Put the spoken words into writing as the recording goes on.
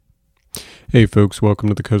Hey folks, welcome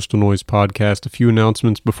to the Coastal Noise Podcast. A few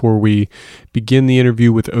announcements before we begin the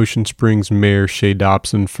interview with Ocean Springs Mayor Shea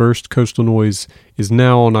Dobson. First, Coastal Noise is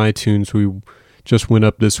now on iTunes. We just went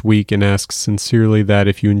up this week and asked sincerely that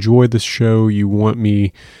if you enjoy this show, you want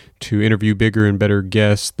me to interview bigger and better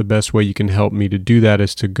guests, the best way you can help me to do that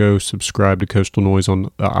is to go subscribe to Coastal Noise on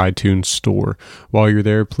the iTunes store. While you're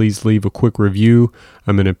there, please leave a quick review.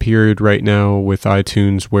 I'm in a period right now with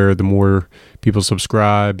iTunes where the more people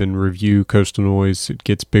subscribe and review Coastal Noise, it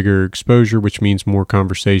gets bigger exposure, which means more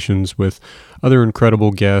conversations with other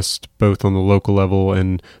incredible guests, both on the local level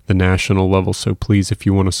and the national level. So please, if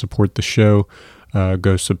you want to support the show,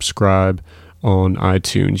 go subscribe on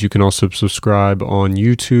iTunes. You can also subscribe on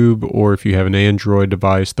YouTube, or if you have an Android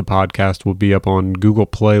device, the podcast will be up on Google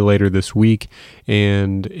Play later this week,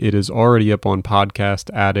 and it is already up on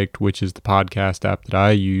Podcast Addict, which is the podcast app that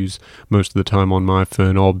I use most of the time on my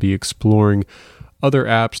phone. I'll be exploring other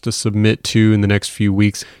apps to submit to in the next few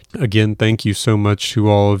weeks. Again, thank you so much to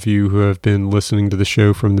all of you who have been listening to the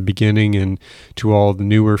show from the beginning, and to all the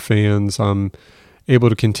newer fans. I'm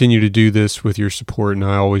able to continue to do this with your support, and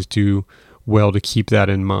I always do well to keep that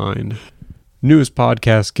in mind. Newest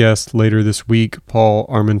podcast guest later this week, Paul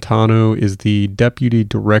Armentano, is the Deputy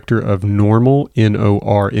Director of NORML,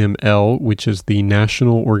 NORML, which is the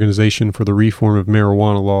National Organization for the Reform of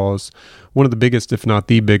Marijuana Laws, one of the biggest, if not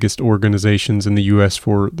the biggest, organizations in the U.S.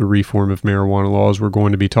 for the reform of marijuana laws. We're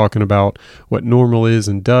going to be talking about what NORML is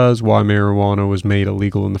and does, why marijuana was made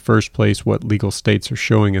illegal in the first place, what legal states are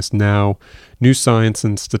showing us now, new science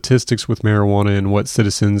and statistics with marijuana, and what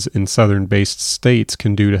citizens in southern-based states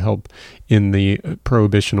can do to help in the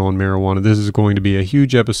prohibition on marijuana. This is going to be a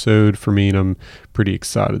huge episode for me, and I'm pretty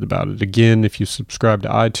excited about it. Again, if you subscribe to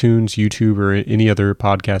iTunes, YouTube, or any other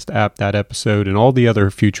podcast app, that episode and all the other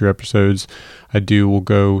future episodes I do will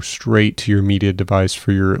go straight to your media device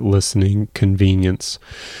for your listening convenience.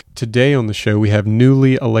 Today on the show, we have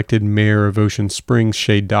newly elected mayor of Ocean Springs,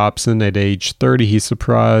 Shea Dobson. At age 30, he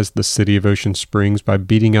surprised the city of Ocean Springs by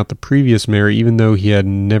beating out the previous mayor, even though he had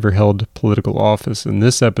never held political office. In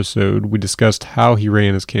this episode, we discussed how he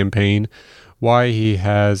ran his campaign, why he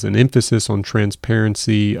has an emphasis on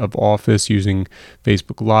transparency of office using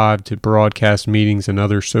Facebook Live to broadcast meetings and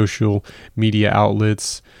other social media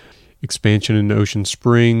outlets, expansion in Ocean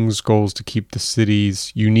Springs, goals to keep the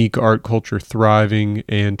city's unique art culture thriving,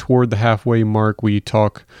 and toward the halfway mark, we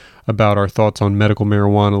talk about our thoughts on medical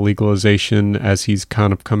marijuana legalization, as he's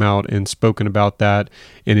kind of come out and spoken about that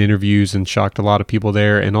in interviews and shocked a lot of people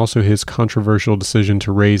there, and also his controversial decision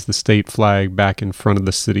to raise the state flag back in front of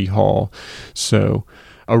the city hall. So,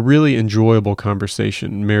 a really enjoyable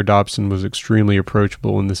conversation. Mayor Dobson was extremely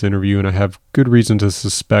approachable in this interview, and I have good reason to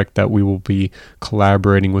suspect that we will be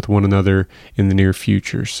collaborating with one another in the near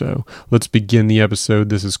future. So let's begin the episode.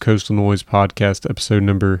 This is Coastal Noise Podcast, episode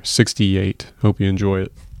number 68. Hope you enjoy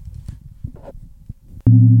it.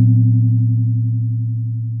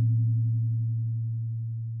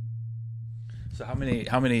 So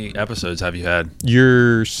how many episodes have you had?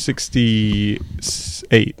 You're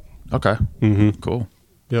 68. Okay. Mm-hmm. Cool.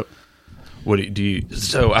 Yep. What do you?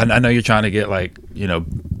 So I know you're trying to get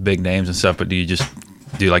big names and stuff, but do you just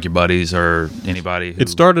do like your buddies or anybody? It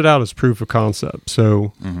started out as proof of concept.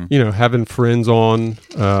 So, having friends on,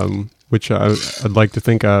 which I'd like to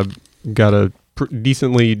think I've got a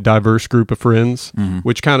decently diverse group of friends,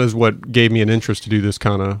 which kind of is what gave me an interest to do this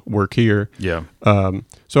kind of work here. Yeah.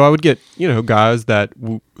 So I would get, guys that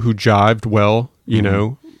who jived well,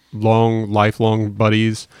 lifelong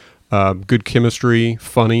buddies, good chemistry,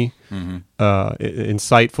 funny,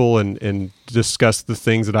 insightful, and discuss the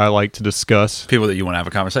things that I like to discuss. People that you want to have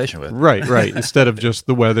a conversation with. Right. Instead of just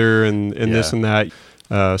the weather and this and that.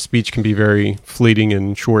 Speech can be very fleeting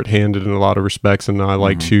and short-handed in a lot of respects, and I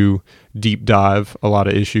like to deep dive a lot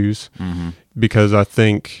of issues because I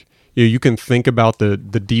think you can think about the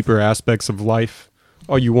deeper aspects of life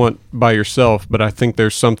all you want by yourself, but I think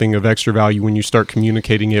there's something of extra value when you start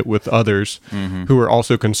communicating it with others who are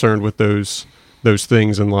also concerned with those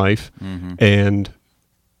things in life, and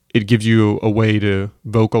it gives you a way to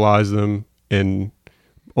vocalize them and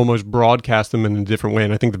almost broadcast them in a different way.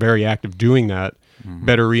 And I think the very act of doing that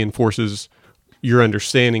better reinforces your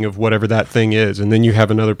understanding of whatever that thing is. And then you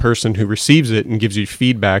have another person who receives it and gives you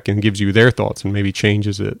feedback and gives you their thoughts and maybe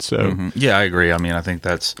changes it. So yeah, I agree. I mean, I think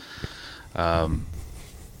that's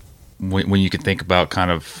when you can think about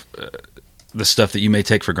kind of the stuff that you may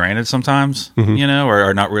take for granted sometimes,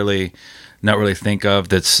 or not really think of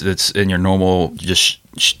that's in your normal just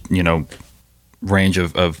range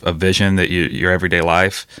of vision that your everyday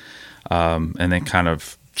life, and then kind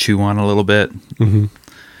of chew on a little bit.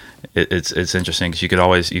 It's interesting because you can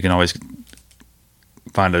always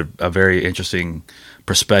find a very interesting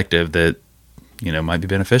perspective that, might be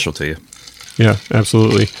beneficial to you. Yeah,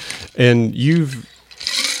 absolutely. And you've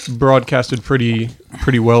broadcasted pretty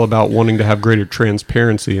well about wanting to have greater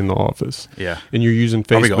transparency in the office. Yeah. And you're using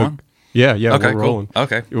Facebook. Are we going? Yeah, Okay, we're rolling. Cool.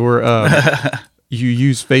 Okay. You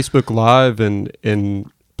use Facebook Live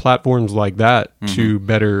and platforms like that to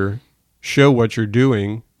better show what you're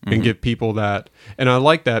doing and give people that. And I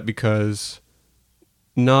like that because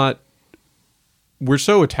we're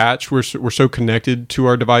so attached, we're so connected to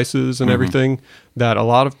our devices and everything that a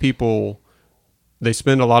lot of people, they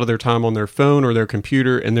spend a lot of their time on their phone or their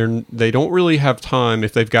computer, and they don't really have time,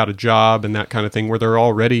 if they've got a job and that kind of thing, where they're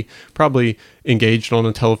already probably engaged on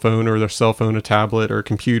a telephone or their cell phone, a tablet or a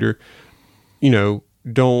computer,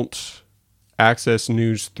 don't access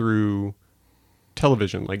news through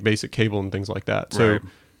television, like basic cable and things like that. So, right.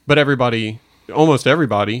 But almost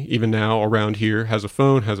everybody, even now around here, has a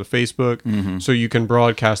phone, has a Facebook, so you can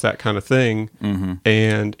broadcast that kind of thing,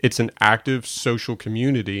 and it's an active social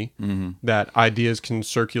community that ideas can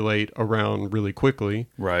circulate around really quickly.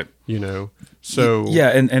 Right. So yeah,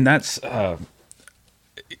 and that's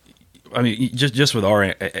just with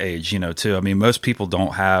our age, too. I mean, most people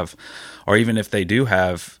don't have, or even if they do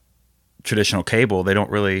have traditional cable, they don't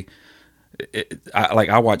really.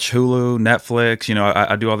 I watch Hulu, Netflix,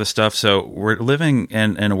 I do all this stuff. So we're living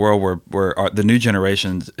in a world where the new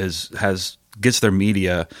generation gets their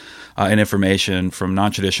media and information from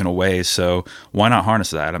non-traditional ways. So why not harness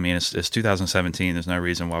that? I mean, it's 2017. There's no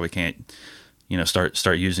reason why we can't,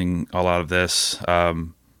 start using a lot of this.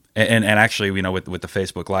 And actually, with the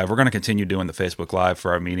Facebook Live, we're going to continue doing the Facebook Live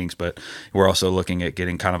for our meetings, but we're also looking at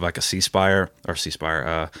getting kind of like a C-SPAN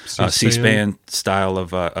style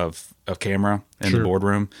of camera in the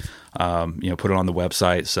boardroom. Put it on the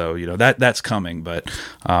website. So that's coming, but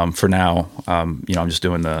for now, I'm just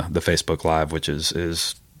doing the Facebook Live, which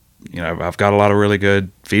is I've got a lot of really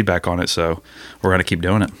good feedback on it, so we're going to keep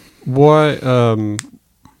doing it. What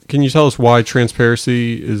can you tell us why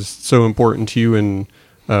transparency is so important to you, and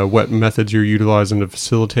what methods you're utilizing to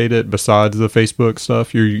facilitate it besides the Facebook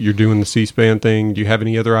stuff? You're doing the C-SPAN thing. Do you have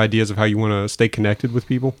any other ideas of how you want to stay connected with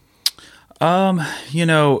people?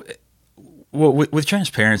 Well, with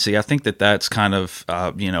transparency, I think that's kind of,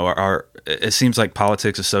 it seems like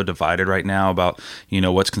politics is so divided right now about,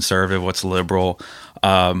 what's conservative, what's liberal.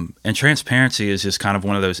 And transparency is just kind of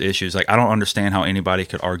one of those issues. Like, I don't understand how anybody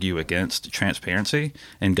could argue against transparency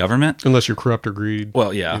in government. Unless you're corrupt or greed.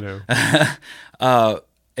 Well, yeah.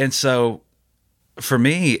 And so for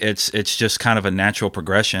me, it's just kind of a natural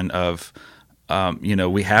progression of,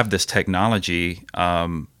 we have this technology,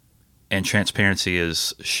 and transparency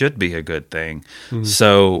should be a good thing.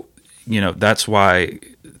 So, that's why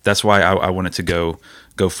I wanted to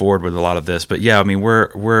go forward with a lot of this. But yeah, I mean, we're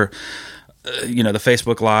the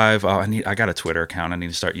Facebook Live. I got a Twitter account. I need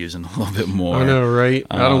to start using a little bit more. I know, right?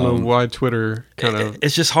 I don't know why Twitter kind of.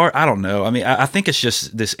 It's just hard. I don't know. I mean, I think it's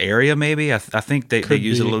just this area. Maybe I think they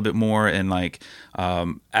use it a little bit more. And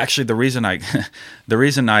actually, the reason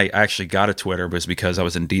I actually got a Twitter was because I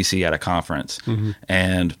was in DC at a conference,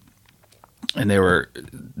 and they were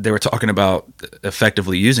talking about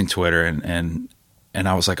effectively using Twitter, and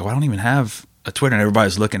I was like, oh, I don't even have a Twitter, and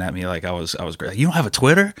everybody's looking at me like I was great. You don't have a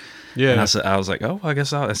Twitter? Yeah. And I was like, oh, I guess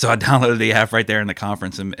so I downloaded the app right there in the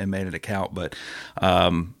conference and made an account. But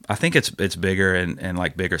I think it's bigger in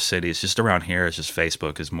like bigger cities. Just around here, it's just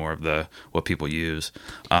Facebook is more of what people use.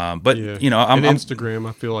 But and Instagram,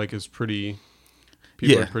 I feel like is pretty.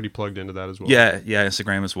 People are pretty plugged into that as well. Yeah,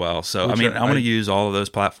 Instagram as well. So I want to use all of those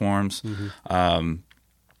platforms. Even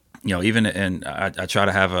I try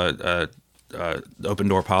to have a open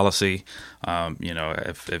door policy.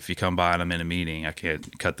 If you come by and I'm in a meeting, I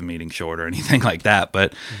can't cut the meeting short or anything like that.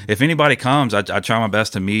 But if anybody comes, I try my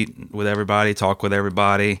best to meet with everybody, talk with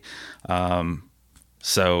everybody. I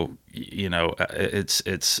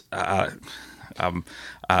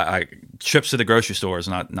trips to the grocery store is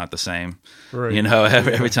not the same, right.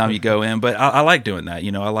 Every time you go in, but I like doing that.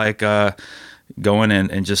 I like going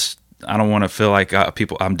and just, I don't want to feel like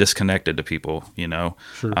I'm disconnected to people,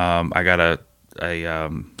 Sure. I got a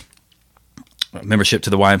membership to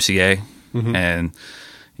the YMCA, and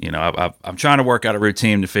I'm trying to work out a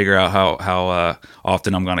routine to figure out how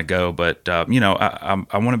often I'm going to go, but I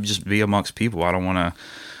want to just be amongst people. I don't want to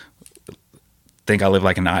think I live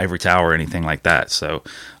like in an ivory tower or anything like that. So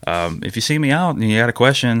if you see me out and you got a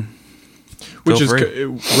question, which is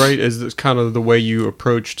right, is kind of the way you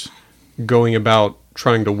approached going about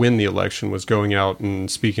trying to win the election, was going out and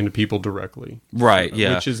speaking to people directly. Right,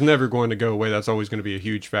 yeah. Which is never going to go away. That's always going to be a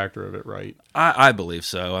huge factor of it, right? I believe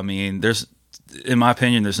so. I mean, in my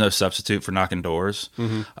opinion, there's no substitute for knocking doors.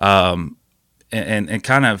 And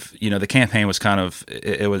kind of, the campaign was kind of,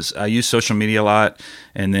 it was, I used social media a lot,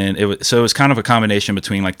 and then it was kind of a combination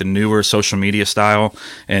between like the newer social media style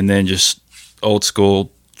and then just old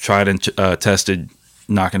school tried and tested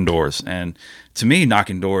knocking doors. And to me,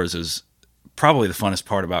 knocking doors is probably the funnest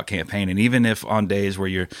part about campaigning, even if on days where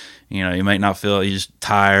you might not feel, you're just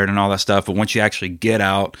tired and all that stuff. But once you actually get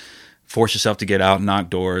out, force yourself to get out and knock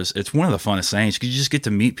doors, it's one of the funnest things, because you just get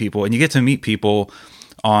to meet people, and you get to meet people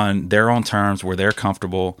on their own terms where they're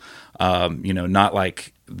comfortable, not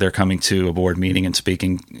like they're coming to a board meeting and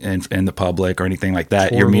speaking in the public or anything like that.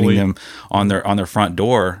 Totally. You're meeting them on their front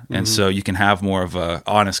door. And so you can have more of a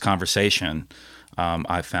honest conversation.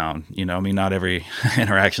 I found, not every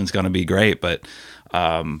interaction is going to be great, but,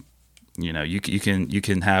 you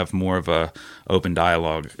can have more of a open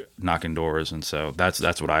dialogue knocking doors. And so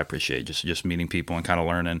that's what I appreciate. Just meeting people and kind of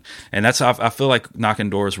learning. And that's, I feel like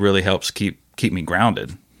knocking doors really helps keep me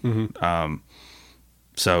grounded.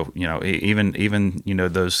 So, even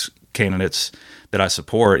those candidates that I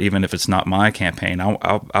support, even if it's not my campaign,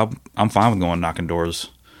 I'm fine with going knocking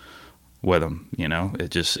doors with them.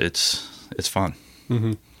 It's fun.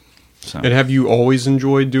 So. And have you always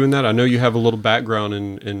enjoyed doing that? I know you have a little background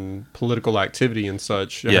in political activity and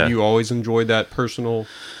such. Yeah. Have you always enjoyed that personal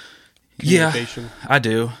communication? Yeah, I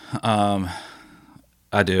do.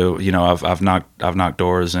 I do. I've knocked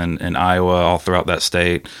doors in Iowa, all throughout that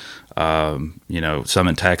state. Some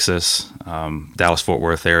in Texas, Dallas-Fort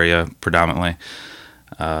Worth area predominantly.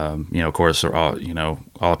 Of course, all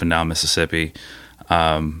up and down Mississippi.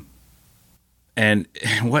 And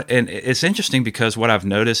it's interesting, because what I've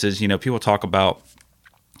noticed is, people talk about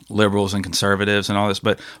liberals and conservatives and all this,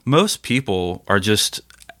 but most people are just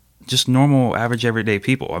normal, average, everyday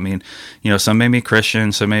people. I mean, some may be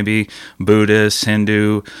Christian, some may be Buddhist,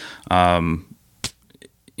 Hindu.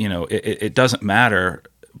 It doesn't matter.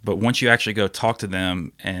 But once you actually go talk to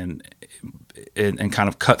them and kind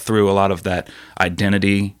of cut through a lot of that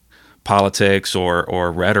identity politics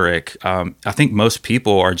or rhetoric, I think most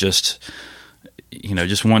people are just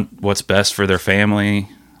want what's best for their family.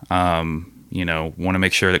 Want to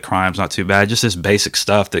make sure that crime's not too bad. Just this basic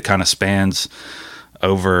stuff that kind of spans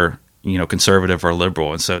over, conservative or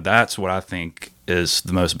liberal. And so that's what I think is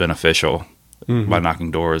the most beneficial by knocking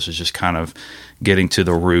doors, is just kind of getting to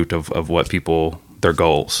the root of what people, their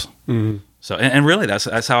goals. So, and really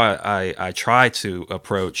that's how I try to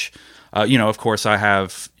approach, of course I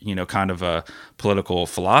have, kind of a political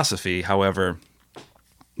philosophy. However,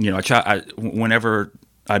 whenever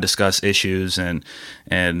I discuss issues and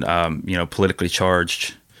politically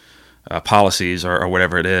charged policies or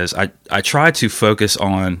whatever it is, I try to focus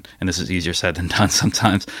on, and this is easier said than done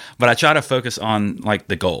sometimes, but I try to focus on like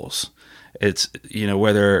the goals. It's,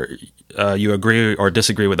 whether you agree or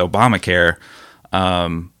disagree with Obamacare,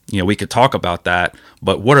 we could talk about that,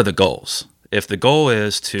 but what are the goals? If the goal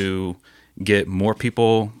is to get more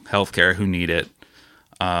people healthcare who need it,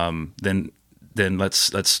 then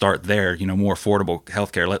let's start there. More affordable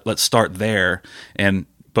healthcare. Let's start there, and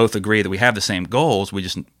both agree that we have the same goals. We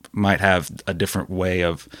just might have a different way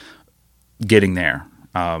of getting there,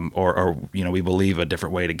 or we believe a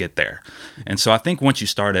different way to get there. And so I think once you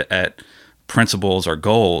start at principles or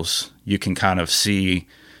goals, you can kind of see.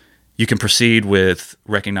 You can proceed with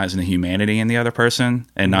recognizing the humanity in the other person,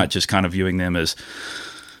 and not just kind of viewing them as,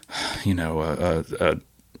 an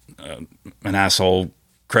asshole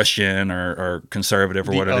Christian or conservative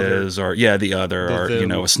or what it is, or the other,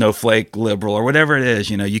 or a snowflake liberal or whatever it is.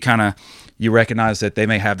 You recognize that they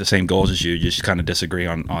may have the same goals as you just kind of disagree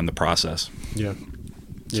on the process. Yeah,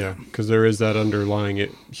 because there is that underlying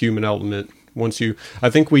human element. I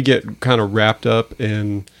think we get kind of wrapped up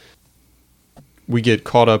in. We get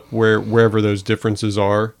caught up wherever those differences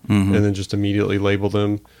are, and then just immediately label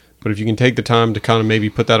them. But if you can take the time to kind of maybe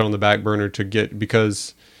put that on the back burner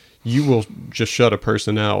because you will just shut a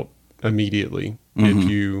person out immediately if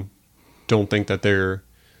you don't think that they're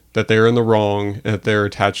in the wrong, that they're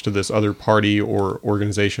attached to this other party or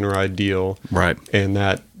organization or ideal, right? And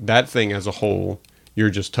that thing as a whole, you're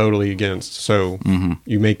just totally against. So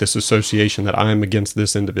you make this association that I'm against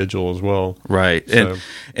this individual as well. Right. So,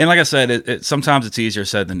 and like I said, sometimes it's easier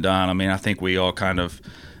said than done. I mean, I think we all kind of,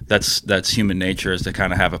 that's human nature, is to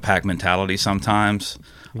kind of have a pack mentality sometimes.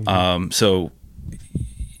 So,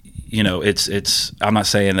 it's, I'm not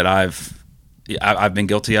saying that I've, I've been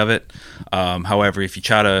guilty of it. However, if you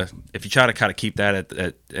try to kind of keep that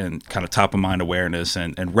at and kind of top of mind awareness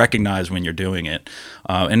and recognize when you're doing it,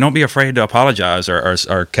 and don't be afraid to apologize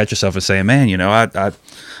or catch yourself and saying, man,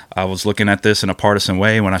 I was looking at this in a partisan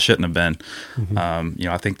way when I shouldn't have been.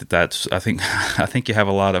 I think I think you have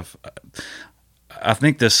a lot of. I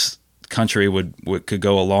think this country could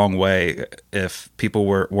go a long way if people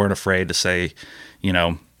weren't afraid to say,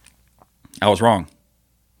 I was wrong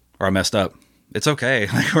or I messed up. It's okay.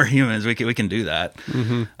 Like, we're humans. We can do that.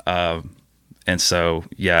 And so,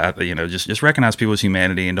 just recognize people's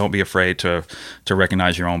humanity and don't be afraid to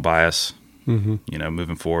recognize your own bias,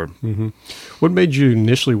 moving forward. What made you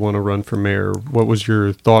initially want to run for mayor? What was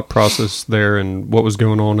your thought process there, and what was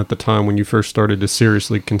going on at the time when you first started to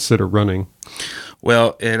seriously consider running?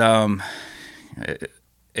 Well, it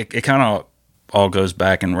kind of all goes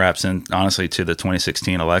back and wraps in, honestly, to the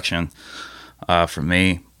 2016 election for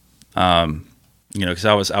me. Because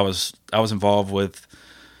I was involved with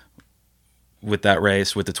that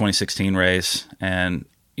race, with the 2016 race, and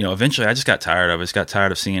eventually I just got tired of it. I just got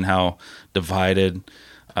tired of seeing how divided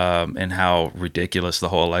and how ridiculous the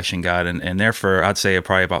whole election got, and therefore I'd say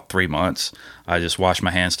probably about 3 months I just washed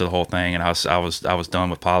my hands to the whole thing, and I was done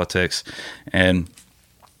with politics, and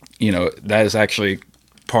that is actually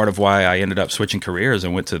part of why I ended up switching careers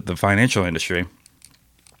and went to the financial industry,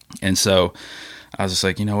 and so. I was just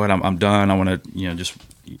like, you know what, I'm done. I want to, just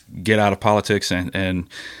get out of politics and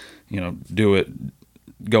go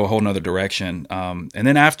a whole nother direction. And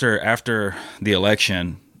then after the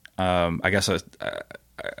election, I guess I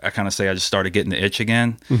kind of say I just started getting the itch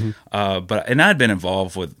again. But I'd been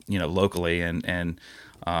involved with, locally and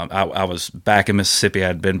I was back in Mississippi.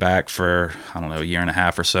 I'd been back for, I don't know, a year and a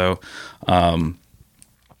half or so. And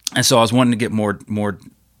so I was wanting to get more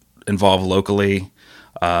involved locally.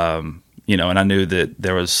 And I knew that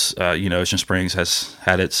there was, Ocean Springs has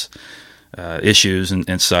had its issues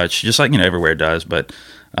and such, just like, everywhere it does. But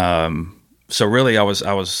so really,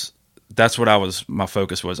 that's what my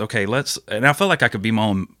focus was. Okay, and I felt like I could be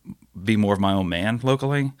more of my own man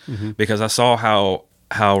locally, because I saw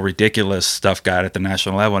how ridiculous stuff got at the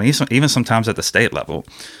national level and even sometimes at the state level.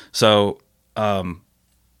 So, it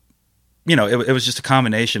was just a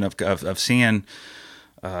combination of seeing.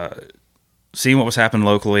 Seeing what was happening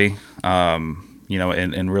locally,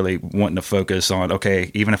 and really wanting to focus on,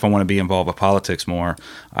 okay, even if I want to be involved with politics more,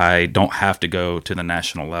 I don't have to go to the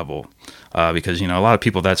national level, because, a lot of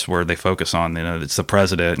people, that's where they focus on, it's the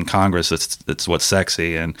president and Congress, it's what's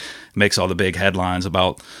sexy and makes all the big headlines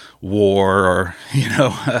about war or,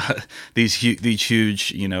 these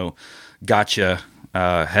huge, gotcha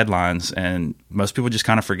headlines, and most people just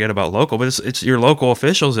kind of forget about local, but it's your local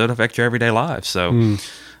officials that affect your everyday lives. So,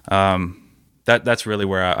 that's really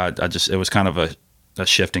where I just, it was kind of a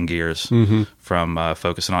shift in gears from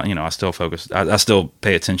focusing on, I still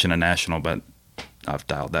pay attention to national, but I've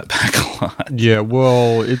dialed that back a lot. Yeah,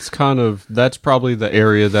 well, it's that's probably the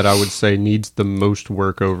area that I would say needs the most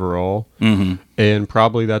work overall. And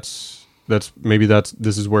probably this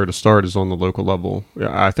is where to start, is on the local level.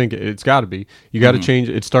 I think it's got to be. You got to change.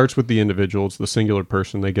 It starts with the individual. It's the singular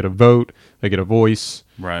person. They get a vote. They get a voice.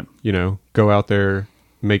 Right. Go out there,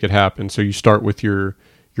 make it happen. So you start with your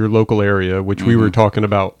local area, which we were talking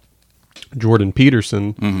about Jordan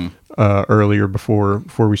Peterson earlier before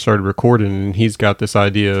we started recording, and he's got this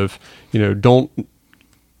idea of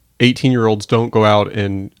 18-year-olds don't go out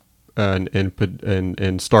and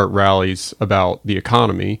start rallies about the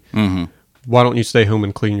economy. Why don't you stay home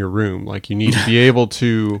and clean your room? Like, you need to be able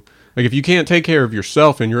to, like, if you can't take care of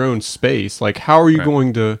yourself in your own space, like, how are you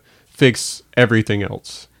going to fix everything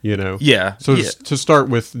else? Yeah. So to start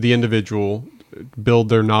with the individual, build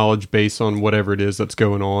their knowledge base on whatever it is that's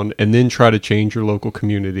going on, and then try to change your local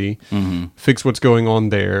community, fix what's going on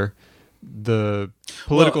there. The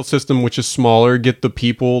political system, which is smaller, get the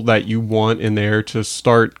people that you want in there to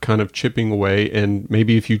start kind of chipping away. And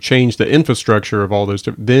maybe if you change the infrastructure of all those,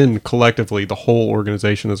 then collectively the whole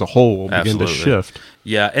organization as a whole will begin to shift.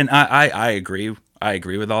 Yeah, and I agree. I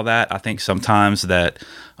agree with all that. I think sometimes that,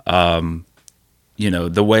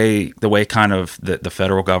 the way kind of the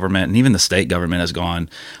federal government and even the state government has gone,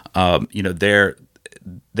 they're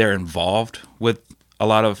involved with a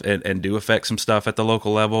lot of and do affect some stuff at the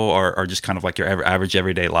local level, or just kind of like your average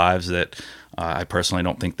everyday lives that I personally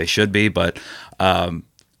don't think they should be. But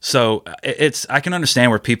so I can understand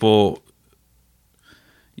where people,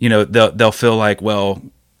 they'll feel like, well,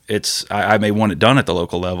 I may want it done at the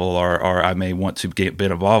local level, or I may want to get a bit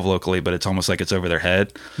involved locally, but it's almost like it's over their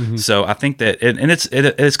head. So I think that,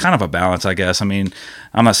 it's kind of a balance, I guess. I mean,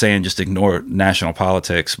 I'm not saying just ignore national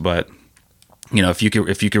politics, but if you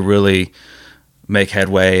could really make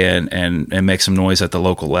headway and make some noise at the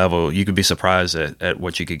local level, you could be surprised at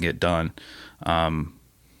what you could get done.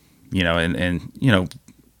 You know, and you know,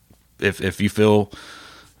 if you feel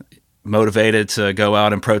motivated to go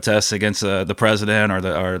out and protest against the president or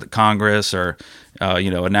the Congress or you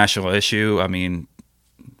know, a national issue, I mean,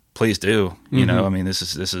 please do. You know, I mean, this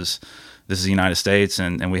is the United States,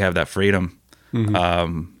 and we have that freedom.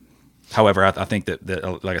 However, I think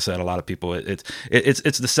that like I said, a lot of people,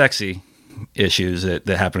 it's the sexy issues that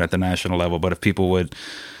happen at the national level. But if people would,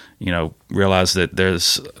 you know, realize that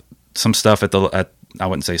there's some stuff I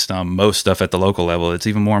wouldn't say some, most stuff at the local level, it's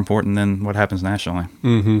even more important than what happens nationally.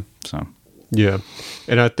 So. Yeah.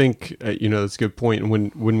 And I think, you know, that's a good point.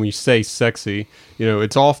 And when we say sexy, you know,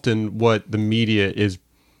 it's often what the media is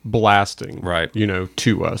blasting, right, you know,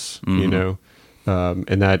 to us, you know,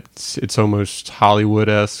 and it's almost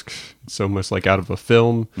Hollywood-esque. It's almost like out of a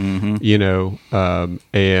film, you know,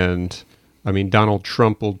 and I mean, Donald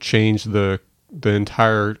Trump will change the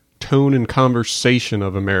entire tone and conversation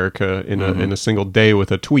of America in a single day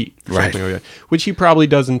with a tweet, right, something like that, which he probably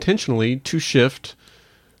does intentionally to shift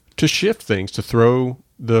things, to throw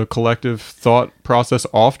the collective thought process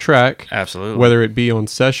off track. Absolutely. Whether it be on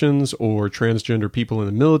Sessions or transgender people in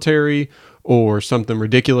the military or something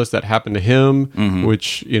ridiculous that happened to him,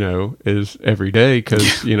 which, you know, is every day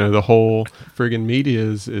because, you know, the whole friggin' media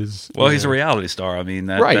is well, he's a reality star. I mean,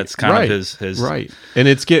 that's kind of his right. And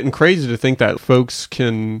it's getting crazy to think that folks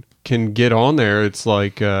can get on there. It's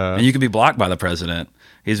like and you can be blocked by the president.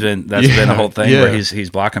 That's been a whole thing where he's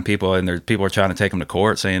blocking people, and people are trying to take him to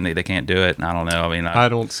court saying they can't do it. And I don't know. I mean, I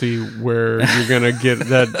don't see where you're gonna get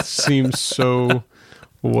that. Seems so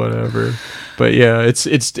whatever. But yeah,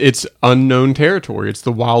 it's unknown territory. It's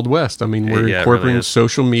the Wild West. I mean, we're incorporating really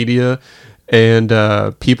social media and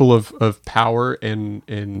people of power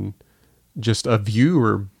and just a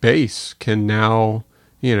viewer base can now.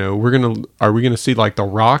 You know, are we gonna see like The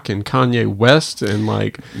Rock and Kanye West and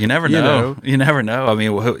like you never know. You never know. I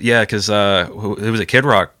mean, because it was a Kid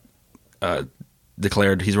Rock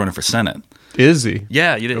declared he's running for Senate. Is he?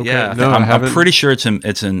 Yeah, you did. Okay. Yeah, no, I'm pretty sure it's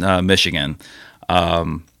in Michigan.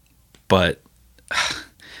 But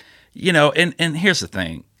you know, and here's the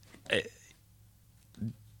thing.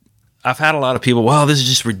 I've had a lot of people. Well, this is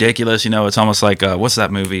just ridiculous. You know, it's almost like what's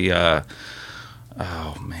that movie?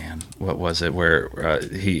 Oh man, what was it? Where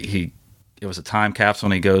it was a time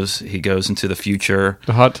capsule and he goes into the future.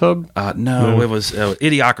 The Hot Tub? No, it was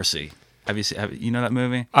Idiocracy. Have you know that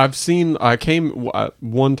movie? I've seen. I came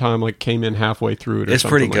one time, like came in halfway through it. Or it's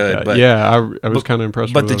pretty good, like but yeah, I was kind of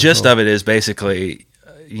impressed. But the gist of it is basically,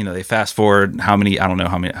 you know, they fast forward how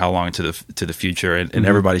long into the future, and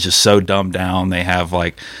everybody's just so dumbed down. They have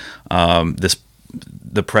like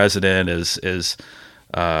the president is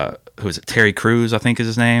who is it? Terry Crews, I think is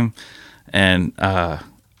his name, and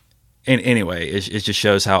anyway, it just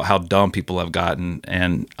shows how dumb people have gotten,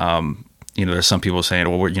 and you know, there's some people saying,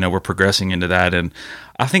 well, we're progressing into that, and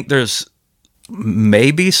I think there's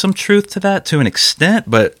maybe some truth to that to an extent,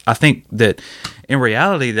 but I think that in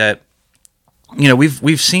reality that, you know,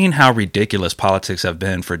 we've seen how ridiculous politics have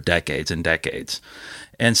been for decades and decades,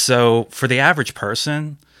 and so for the average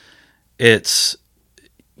person, it's,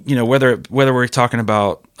 you know, whether we're talking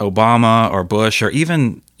about Obama or Bush or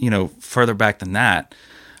even, you know, further back than that,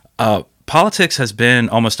 politics has been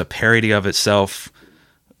almost a parody of itself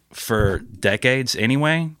for decades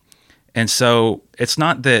anyway. And so it's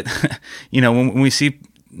not that, you know, when we see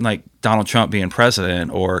like Donald Trump being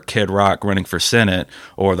president or Kid Rock running for Senate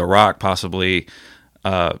or The Rock possibly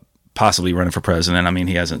running for president. I mean,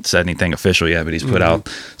 he hasn't said anything official yet, but he's put out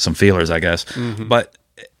some feelers, I guess. But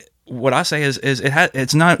what I say is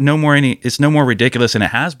it's no more ridiculous than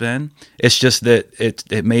it has been. It's just that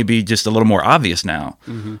it may be just a little more obvious now.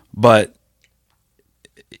 But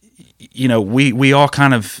you know, we all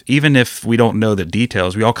kind of, even if we don't know the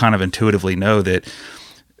details, we all kind of intuitively know that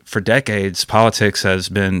for decades politics has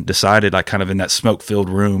been decided like kind of in that smoke-filled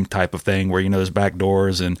room type of thing where, you know, there's back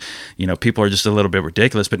doors and, you know, people are just a little bit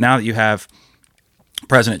ridiculous. But now that you have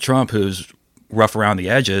President Trump who's rough around the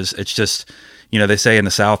edges, it's just, you know, they say in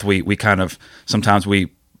the South, we kind of, sometimes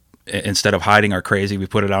we, instead of hiding our crazy, we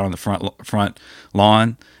put it out on the front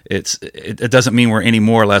lawn. It doesn't mean we're any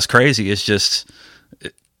more or less crazy. It's just,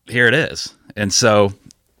 here it is. And so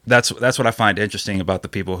that's what I find interesting about the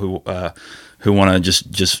people who want to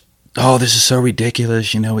just, oh, this is so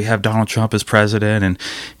ridiculous. You know, we have Donald Trump as president and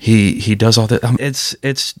he does all that.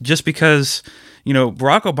 It's just because, you know,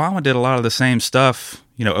 Barack Obama did a lot of the same stuff,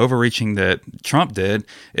 you know, overreaching that Trump did.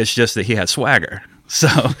 It's just that he had swagger. So,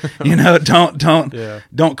 you know,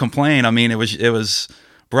 don't complain. I mean, it was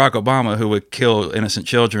Barack Obama, who would kill innocent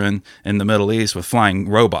children in the Middle East with flying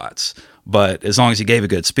robots. But as long as he gave a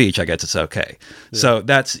good speech, I guess it's okay. Yeah. So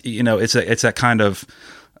that's, it's that kind of,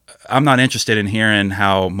 I'm not interested in hearing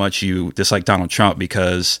how much you dislike Donald Trump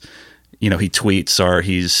because, he tweets or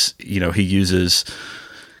he uses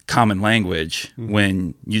common language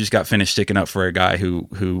when you just got finished sticking up for a guy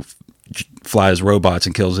who flies robots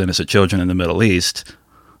and kills innocent children in the Middle East.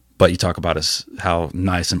 But you talk about how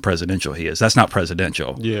nice and presidential he is. That's not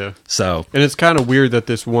presidential. Yeah. So, and it's kind of weird that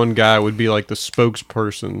this one guy would be like the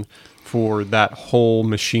spokesperson for that whole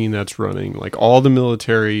machine that's running, like all the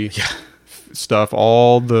military stuff,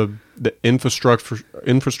 all the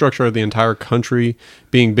infrastructure of the entire country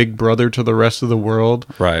being big brother to the rest of the world.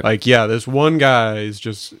 Right. Like, yeah, this one guy is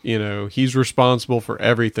just, he's responsible for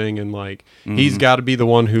everything, and like he's got to be the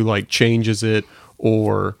one who like changes it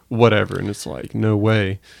or whatever. And it's like, no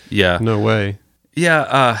way. Yeah. No way.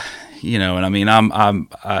 Yeah. And I mean,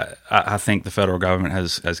 I think the federal government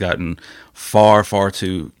has gotten far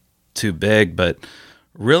too big, but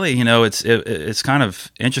really, it's kind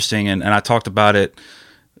of interesting. And I talked about it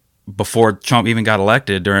before Trump even got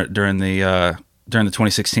elected during the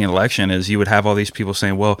 2016 election, is you would have all these people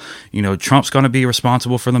saying, well, Trump's going to be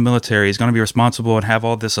responsible for the military. He's going to be responsible and have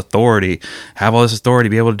all this authority, to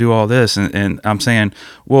be able to do all this. And I'm saying,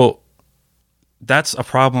 well, that's a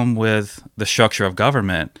problem with the structure of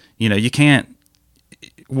government. You can't,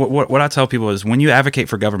 what I tell people is when you advocate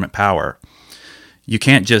for government power, you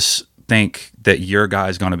can't just think that your guy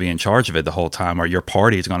is going to be in charge of it the whole time, or your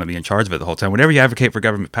party is going to be in charge of it the whole time. Whenever you advocate for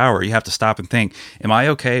government power, you have to stop and think, am I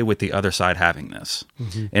okay with the other side having this?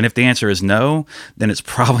 Mm-hmm. And if the answer is no, then it's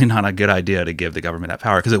probably not a good idea to give the government that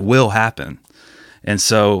power, because it will happen. And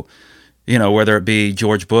so, whether it be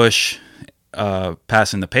George Bush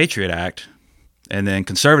passing the Patriot Act, and then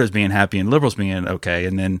conservatives being happy and liberals being okay.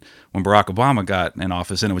 And then when Barack Obama got in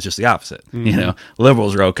office, then it was just the opposite. Mm-hmm.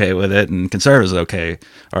 Liberals are okay with it and conservatives are okay,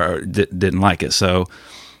 or didn't like it. So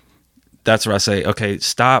that's where I say, okay,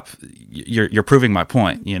 stop. You're proving my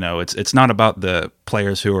point. It's not about the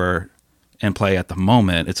players who are in play at the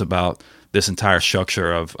moment. It's about this entire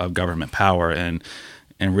structure of government power and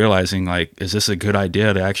realizing, like, is this a good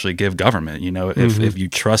idea to actually give government? If you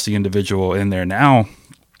trust the individual in there now,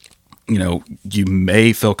 you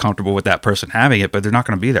may feel comfortable with that person having it, but they're not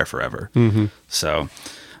going to be there forever. Mm-hmm. So,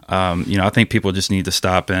 I think people just need to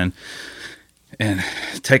stop and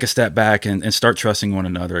take a step back and start trusting one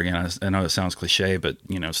another again. I know it sounds cliche, but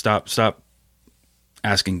stop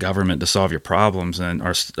asking government to solve your problems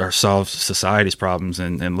or solve society's problems,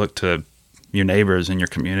 and look to your neighbors and your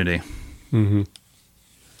community. Mm-hmm.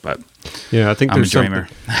 But yeah, I think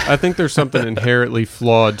there's something inherently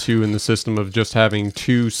flawed too in the system of just having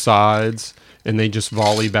two sides, and they just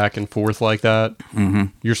volley back and forth like that. Mm-hmm.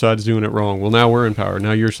 Your side's doing it wrong. Well, now we're in power.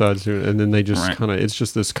 Now your side's doing it, and then they just it's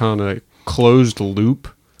just this kind of closed loop.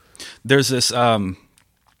 There's this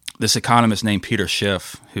this economist named Peter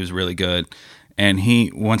Schiff who's really good, and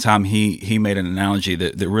one time he made an analogy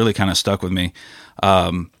that really kind of stuck with me.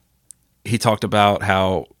 He talked about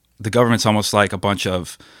how the government's almost like a bunch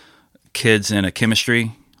of kids in a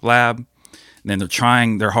chemistry lab, and then they're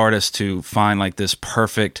trying their hardest to find like this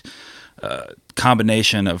perfect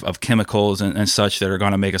combination of chemicals and such that are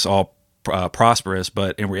going to make us all prosperous,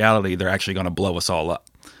 but in reality, they're actually going to blow us all up,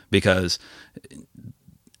 because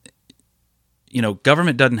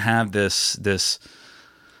government doesn't have this.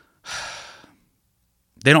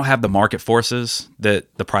 They don't have the market forces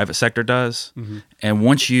that the private sector does, mm-hmm. And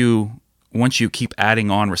once you keep adding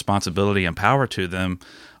on responsibility and power to them,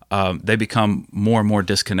 they become more and more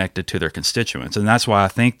disconnected to their constituents. And that's why I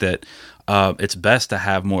think that it's best to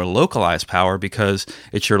have more localized power, because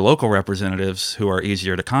it's your local representatives who are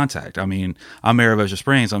easier to contact. I mean, I'm mayor of Ocean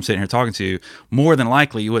Springs. I'm sitting here talking to you. More than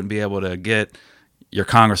likely, you wouldn't be able to get your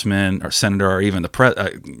congressman or senator or even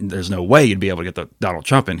there's no way you'd be able to get Donald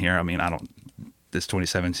Trump in here. I mean, it's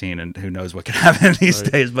 2017, and who knows what can happen these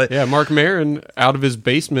days. But yeah, Mark Maron out of his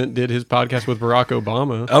basement did his podcast with Barack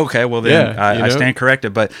Obama. Okay, well then I stand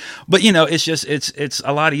corrected. But it's just it's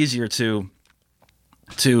a lot easier to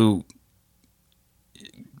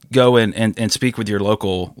go and speak with your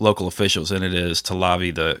local officials than it is to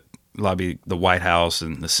lobby the White House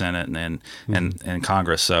and the Senate and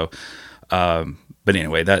Congress. So, but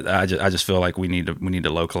anyway, that I just feel like we need to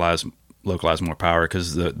localize more power,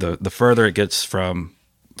 because the further it gets from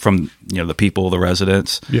the people, the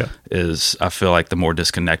residents, is, I feel like the more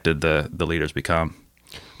disconnected the leaders become.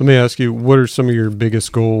 Let me ask you, what are some of your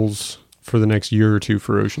biggest goals for the next year or two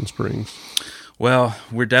for Ocean Springs? Well,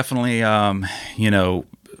 we're definitely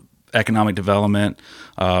economic development,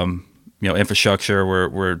 infrastructure.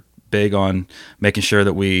 We're big on making sure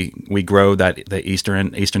that we grow the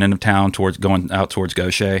eastern end of town towards going out towards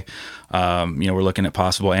Gaucher. We're looking at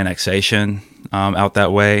possible annexation out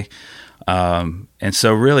that way. And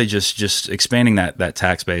so really just expanding that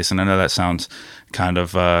tax base. And I know that sounds kind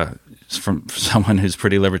of from someone who's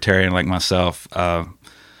pretty libertarian like myself,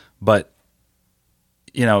 but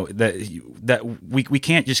that we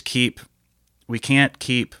can't just keep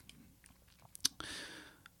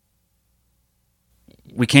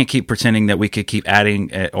pretending that we could keep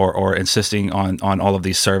adding or insisting on all of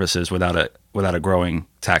these services without a growing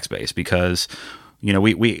tax base, because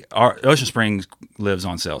our Ocean Springs lives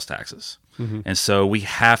on sales taxes. Mm-hmm. And so we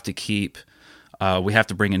have to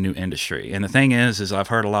bring in new industry. And the thing is I've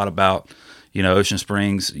heard a lot about, Ocean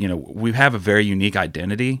Springs. We have a very unique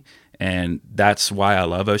identity, and that's why I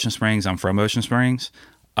love Ocean Springs. I'm from Ocean Springs.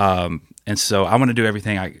 And so I want to do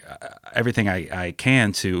everything I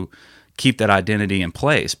can to keep that identity in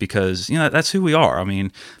place, because that's who we are. I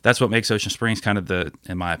mean, that's what makes Ocean Springs kind of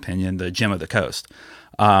in my opinion, the gem of the coast.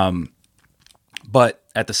 But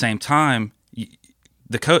at the same time,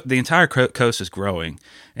 the entire coast is growing,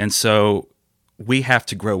 and so we have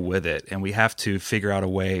to grow with it, and we have to figure out a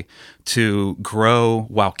way to grow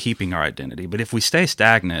while keeping our identity. But if we stay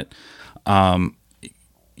stagnant, the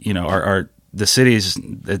cities,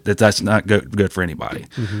 that's not good for anybody.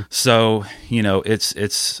 Mm-hmm. So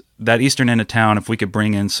it's that eastern end of town. If we could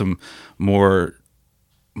bring in some more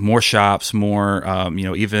shops, more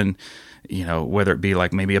even whether it be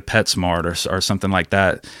like maybe a PetSmart or something like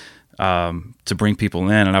that, to bring people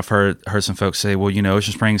in. And I've heard some folks say, well,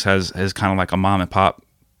 Ocean Springs has kind of like a mom and pop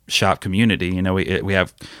shop community. We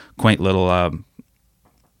have quaint little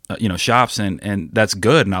shops, and that's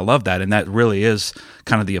good, and I love that, and that really is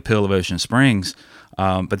kind of the appeal of Ocean Springs.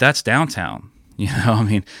 But that's downtown. I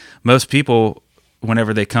mean, most people,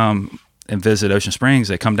 whenever they come and visit Ocean Springs,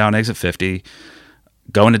 they come down exit 50,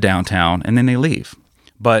 go into downtown, and then they leave.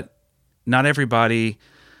 But not everybody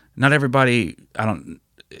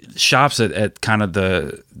shops at kind of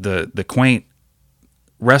the quaint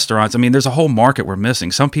restaurants. I mean, there's a whole market we're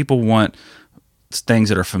missing. Some people want things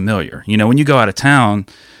that are familiar. When you go out of town,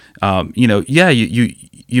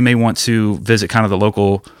 you may want to visit kind of the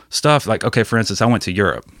local stuff. Like, okay, for instance, I went to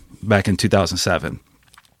Europe back in 2007,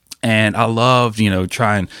 and I loved,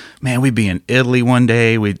 trying. Man, we'd be in Italy one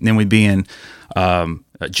day, then we'd be in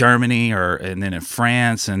Germany, and then in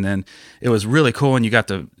France, and then it was really cool, and you got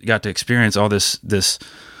to experience all this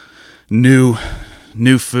new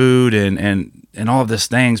food and all of these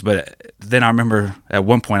things. But then I remember at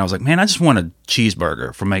one point I was like, man, I just want a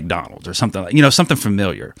cheeseburger from McDonald's or something like, something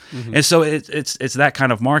familiar. Mm-hmm. And so it's that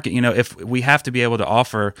kind of market. If we have to be able to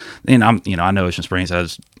offer, and I know Ocean Springs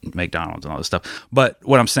has McDonald's and all this stuff, but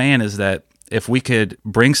what I'm saying is that if we could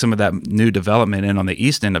bring some of that new development in on the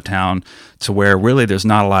east end of town, to where really there's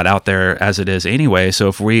not a lot out there as it is anyway. So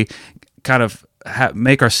if we kind of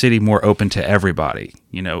make our city more open to everybody,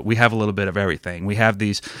 we have a little bit of everything. We have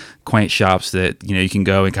these quaint shops that you can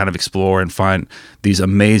go and kind of explore and find these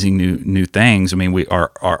amazing new things. I mean,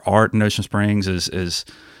 our art in Ocean Springs is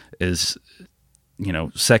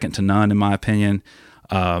second to none in my opinion.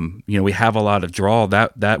 We have a lot of draw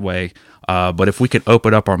that way. But if we could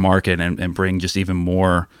open up our market and bring just even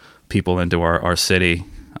more people into our city,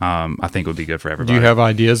 I think it would be good for everybody. Do you have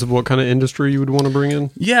ideas of what kind of industry you would want to bring in?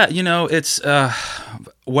 Yeah, it's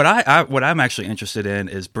what I'm actually interested in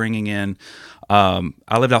is bringing in.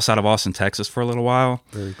 I lived outside of Austin, Texas, for a little while.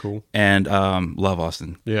 Very cool. And love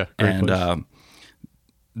Austin. Yeah, great place.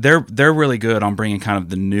 They're really good on bringing kind of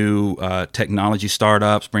the new technology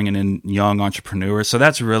startups, bringing in young entrepreneurs. So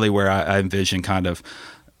that's really where I envision kind of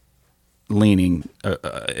leaning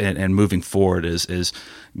and moving forward is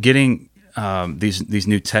getting these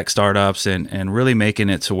new tech startups and really making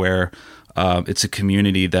it to where it's a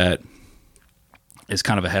community that is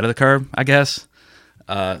kind of ahead of the curve, I guess.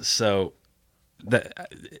 So that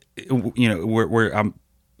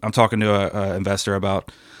I'm talking to a investor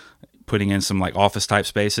about putting in some like office type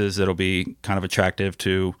spaces that'll be kind of attractive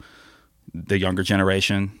to the younger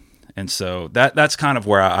generation, and so that's kind of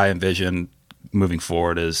where I envision moving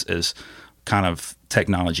forward is kind of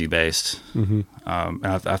technology based. Mm-hmm. And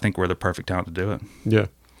I think we're the perfect town to do it. Yeah.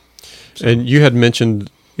 So. And you had mentioned,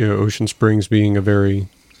 Ocean Springs being a very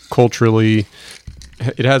culturally,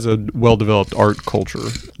 it has a well-developed art culture.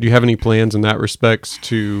 Do you have any plans in that respects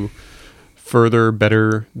to further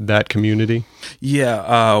better that community?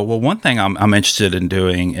 Yeah. Well, one thing I'm interested in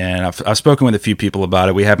doing, and I've spoken with a few people about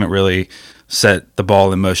it. We haven't really set the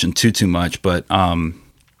ball in motion too much, but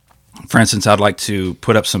for instance, I'd like to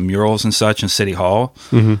put up some murals and such in City Hall.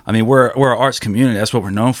 I mean, we're an arts community. That's what we're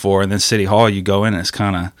known for. And then City Hall, you go in and it's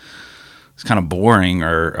kind of boring.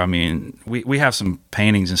 Or, I mean, we have some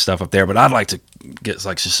paintings and stuff up there, but I'd like to get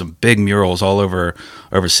like just some big murals all over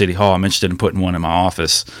City Hall. I'm interested in putting one in my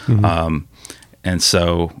office. And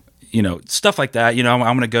so, you know, stuff like that. You know, I'm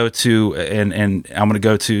going to go to and I'm going to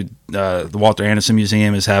go to the Walter Anderson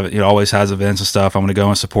Museum always has events and stuff. I'm going to go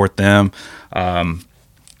and support them.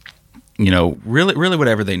 You know, really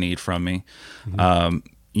whatever they need from me.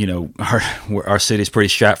 You know, our city's pretty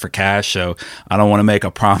strapped for cash, so I don't want to make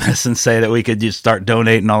a promise and say that we could just start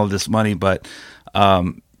donating all of this money. But,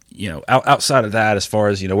 you know, outside of that, as far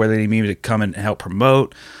as, you know, where they need me to come and help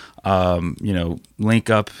promote, you know, link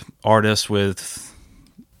up artists with,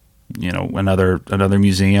 you know, another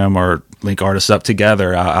museum or link artists up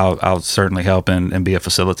together, I'll certainly help and be a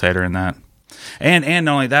facilitator in that. And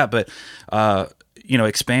not only that, but, you know,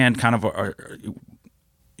 expand kind of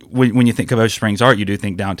when you think of Ocean Springs art, you do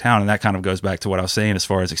think downtown, and that kind of goes back to what I was saying as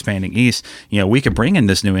far as expanding east. You know, we could bring in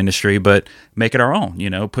this new industry, but make it our own. You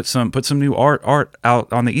know, put some new art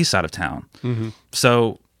out on the east side of town.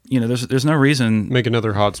 So, you know, there's no reason make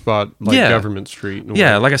another hotspot like Government Street.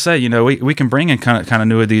 Yeah, like I said, you know, we can bring in kind of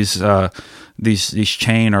new of these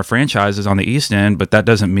chain or franchises on the east end, but that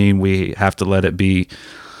doesn't mean we have to let it be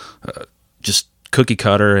just cookie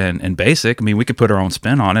cutter and basic. I mean, we could put our own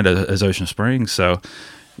spin on it as Ocean Springs. So,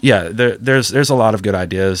 yeah, there's a lot of good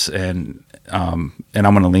ideas, and I'm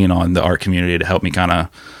going to lean on the art community to help me kind of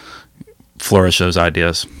flourish those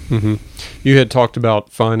ideas. You had talked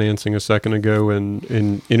about financing a second ago, and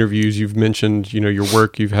in interviews you've mentioned, you know, your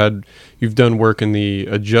work. You've done work in the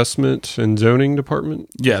adjustment and zoning department.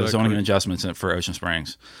 Yeah, the zoning and adjustments for Ocean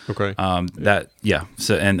Springs. Okay.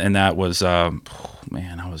 So and that was that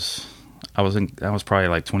was probably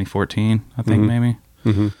like 2014, I think, maybe.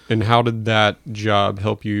 And how did that job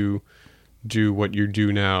help you do what you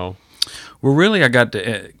do now? Well, really, I got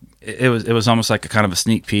to. It was almost like a kind of a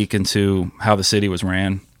sneak peek into how the city was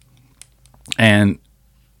ran, and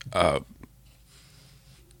I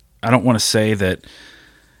don't want to say that.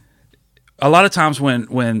 A lot of times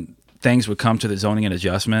when things would come to the zoning and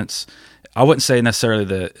adjustments, I wouldn't say necessarily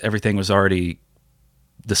that everything was already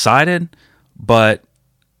decided, but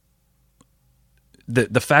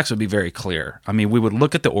the facts would be very clear. I mean, we would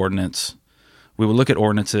look at the ordinance, we would look at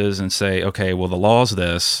ordinances and say, okay, well, the law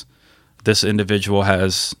is this individual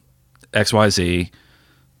has XYZ.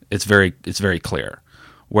 It's very clear.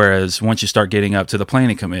 Whereas once you start getting up to the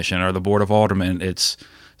planning commission or the board of aldermen,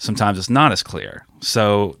 sometimes it's not as clear.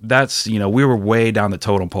 So that's, you know, we were way down the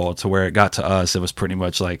totem pole to where it got to us. It was pretty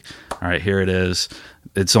much like, all right, here it is.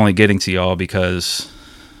 It's only getting to y'all because,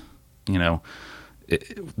 you know,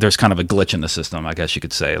 there's kind of a glitch in the system, I guess you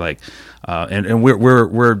could say. Like, and we are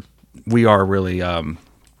really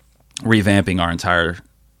revamping our entire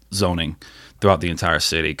zoning throughout the entire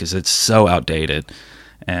city because it's so outdated.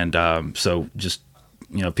 And so just,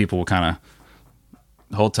 you know, people will kind of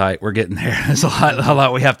hold tight. We're getting there. There's a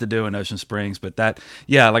lot we have to do in Ocean Springs, but that,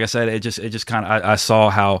 yeah, like I said, it just kind of, I saw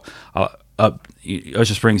how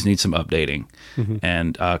Ocean Springs needs some updating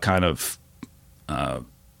and kind of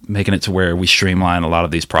making it to where we streamline a lot of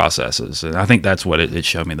these processes. And I think that's what it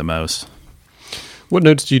showed me the most. What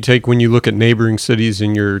notes do you take when you look at neighboring cities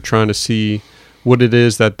and you're trying to see what it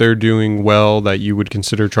is that they're doing well that you would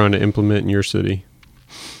consider trying to implement in your city?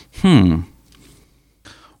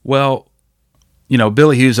 Well, you know,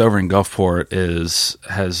 Billy Hughes over in Gulfport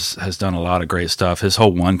has done a lot of great stuff. His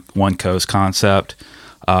whole one coast concept.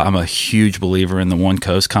 I'm a huge believer in the one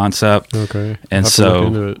coast concept. Okay. And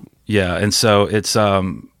so, yeah. And so it's,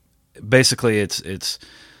 basically it's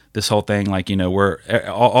this whole thing, like, you know, we're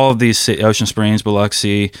all of these Ocean Springs,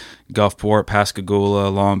 Biloxi, Gulfport, Pascagoula,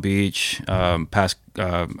 Long Beach, Moss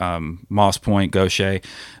Point, Goshen,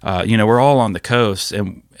 you know, we're all on the coast,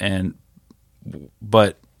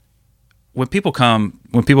 but when people come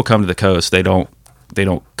to the coast, they don't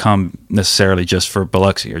come necessarily just for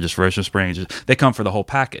Biloxi or just for Ocean Springs. They come for the whole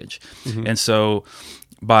package. And so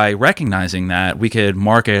by recognizing that, we could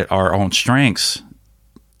market our own strengths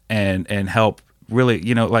and help really,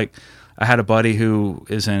 you know, like I had a buddy who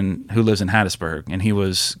lives in Hattiesburg, and he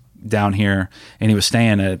was down here and he was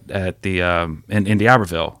staying at the in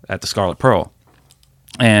D'Iberville at the Scarlet Pearl,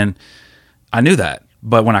 and I knew that.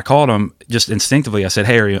 But when I called him, just instinctively, I said,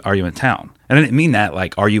 "Hey, are you in town?" And I didn't mean that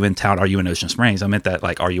like, "Are you in town? Are you in Ocean Springs?" I meant that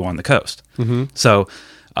like, "Are you on the coast?" So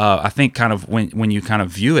I think kind of when you kind of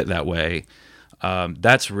view it that way,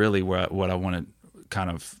 that's really what I want to kind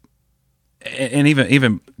of and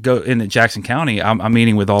even go into Jackson County. I'm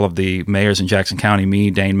meeting with all of the mayors in Jackson County. Me,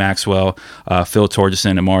 Dane Maxwell, Phil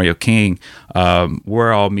Torgerson, and Mario King.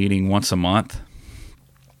 We're all meeting once a month.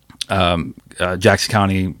 Jackson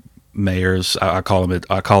County mayors, I call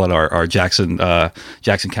it our Jackson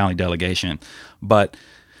County delegation, but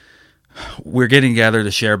we're getting together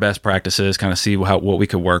to share best practices, kind of see what we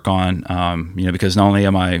could work on. Because not only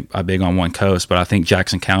am I big on one coast, but I think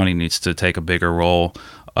Jackson County needs to take a bigger role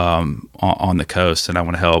on the coast, and I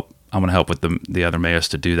want to help. I want to help with the other mayors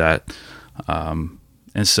to do that. And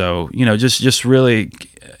so, just really,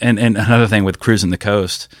 and another thing with cruising the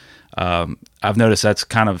coast, I've noticed that's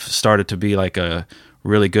kind of started to be like a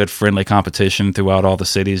really good friendly competition throughout all the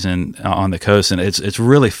cities and on the coast, and it's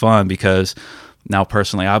really fun because now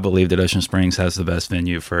personally I believe that Ocean Springs has the best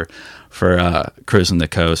venue for cruising the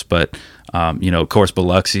coast. But of course,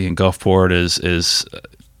 Biloxi and Gulfport is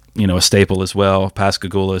a staple as well.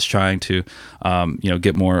 Pascagoula is trying to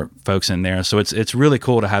get more folks in there, so it's really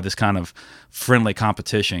cool to have this kind of friendly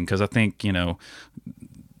competition, because I think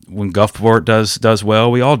when Gulfport does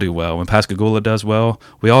well, we all do well. When Pascagoula does well,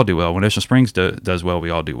 we all do well. When Ocean Springs does well, we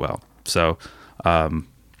all do well. So,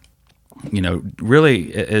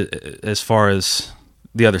 really, as far as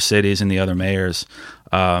the other cities and the other mayors,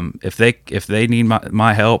 if they need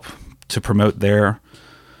my help to promote their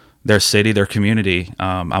city, their community,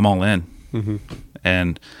 I'm all in. Mm-hmm.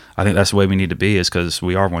 And I think that's the way we need to be, is because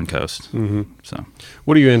we are one coast. Mm-hmm. So,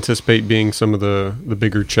 what do you anticipate being some of the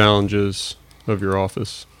bigger challenges of your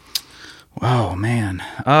office? Oh man,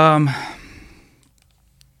 I'm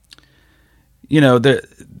the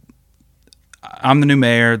new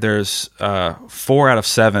mayor. There's 4 out of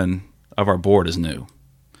 7 of our board is new,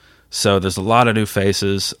 so there's a lot of new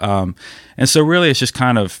faces. And so really, it's just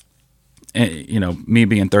kind of, me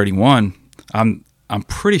being 31, I'm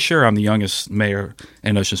pretty sure I'm the youngest mayor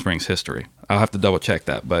in Ocean Springs history. I'll have to double check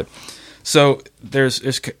that, but so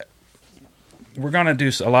we're going to do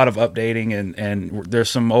a lot of updating, and there's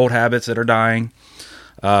some old habits that are dying.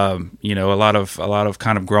 A lot of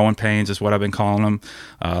kind of growing pains is what I've been calling them.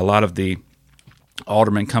 A lot of the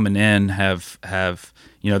aldermen coming in have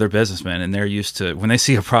they're businessmen, and they're used to, when they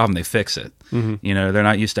see a problem, they fix it. Mm-hmm. They're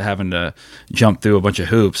not used to having to jump through a bunch of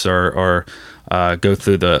hoops or go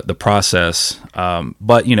through the process.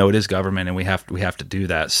 But it is government, and we have to do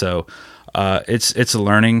that. So it's a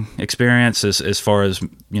learning experience as far as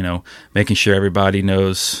making sure everybody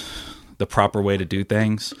knows the proper way to do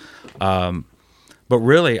things. But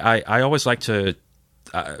really, I always like to.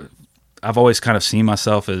 I've always kind of seen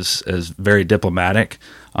myself as very diplomatic.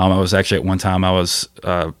 I was actually, at one time, I was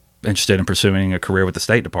interested in pursuing a career with the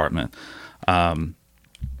State Department.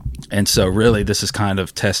 And so really, this is kind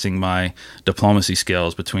of testing my diplomacy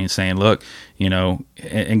skills between saying, look,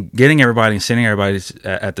 and getting everybody and sitting everybody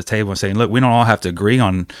at the table and saying, look, we don't all have to agree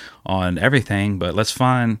on everything, but let's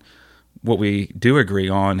find what we do agree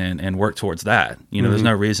on and work towards that. Mm-hmm. There's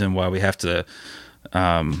no reason why we have to,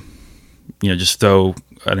 just throw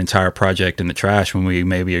an entire project in the trash when we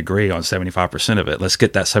maybe agree on 75% of it. Let's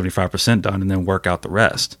get that 75% done and then work out the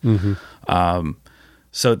rest. Mm-hmm.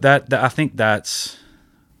 So that I think that's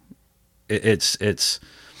it's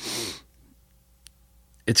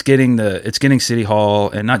getting City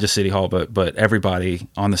Hall, and not just City Hall, but everybody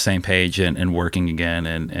on the same page and working again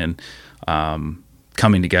and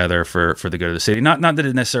coming together for the good of the city. Not that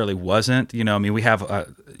it necessarily wasn't. We have.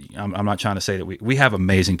 I'm not trying to say that we have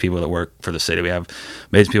amazing people that work for the city. We have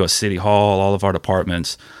amazing people at City Hall, all of our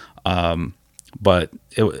departments. But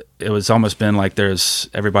it was almost been like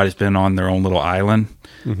everybody's been on their own little island.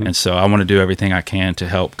 Mm-hmm. And so I want to do everything I can to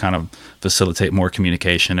help kind of facilitate more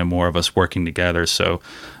communication and more of us working together. So,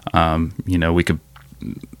 we could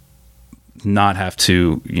not have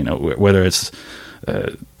to, whether it's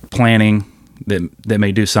planning that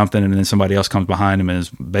may do something and then somebody else comes behind them and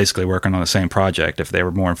is basically working on the same project. If they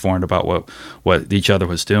were more informed about what each other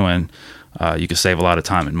was doing, you could save a lot of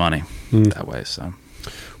time and money that way. So,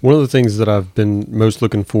 one of the things that I've been most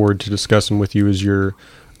looking forward to discussing with you is your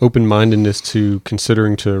open-mindedness to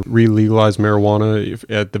considering to re-legalize marijuana,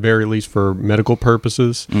 at the very least for medical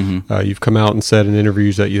purposes. Mm-hmm. You've come out and said in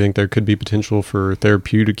interviews that you think there could be potential for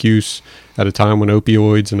therapeutic use at a time when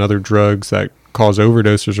opioids and other drugs that cause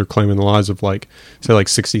overdoses are claiming the lives of say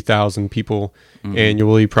 60,000 people mm-hmm.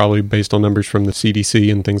 annually, probably based on numbers from the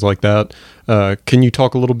CDC and things like that. Can you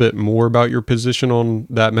talk a little bit more about your position on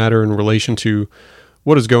that matter in relation to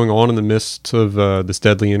what is going on in the midst of this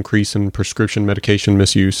deadly increase in prescription medication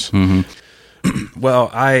misuse? Mm-hmm. Well,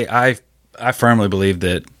 I firmly believe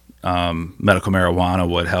that medical marijuana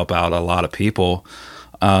would help out a lot of people.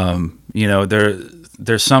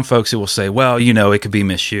 There's some folks who will say, well, it could be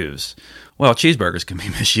misused. well, cheeseburgers can be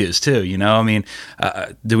misused too. I mean,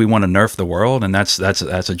 do we want to nerf the world? And that's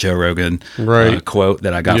a Joe Rogan quote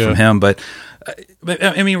that I got from him. But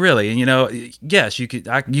I mean, really, yes, you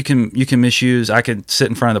can misuse. I could sit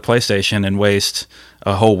in front of the PlayStation and waste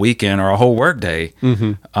a whole weekend or a whole work day.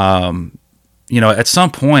 At some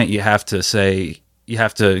point you have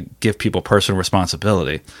to give people personal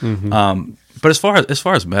responsibility. But as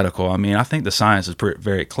far as medical, I mean, I think the science is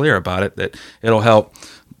very clear about it, that it'll help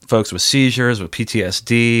folks with seizures, with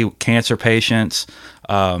PTSD, cancer patients,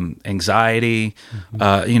 anxiety.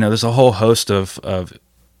 There's a whole host of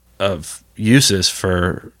uses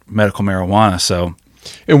for medical marijuana. So,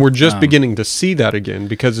 and we're just beginning to see that again,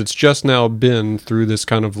 because it's just now been through this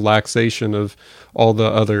kind of laxation of all the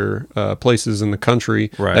other places in the country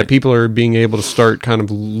that people are being able to start kind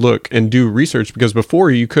of look and do research, because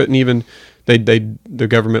before you couldn't even. The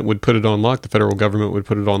government would put it on lock. The federal government would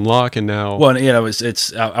put it on lock, and now. Well,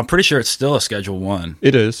 it's. I'm pretty sure it's still a Schedule 1.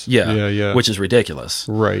 It is. Yeah. Which is ridiculous.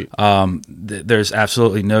 Right. There's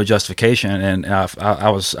absolutely no justification, and I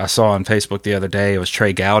saw on Facebook the other day, it was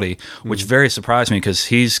Trey Gowdy, which very surprised me, because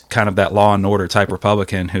he's kind of that law and order type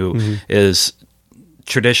Republican who is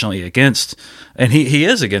traditionally against, and he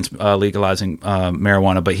is against legalizing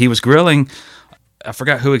marijuana. But he was grilling. I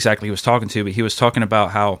forgot who exactly he was talking to, but he was talking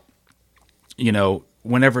about how.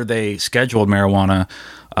 Whenever they scheduled marijuana,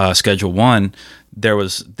 Schedule 1,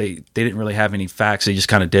 they didn't really have any facts. They just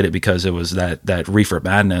kind of did it because it was that reefer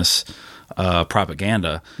madness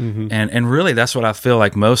propaganda. And really, that's what I feel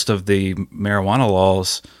like most of the marijuana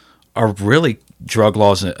laws are really drug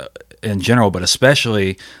laws in general, but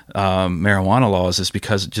especially marijuana laws, is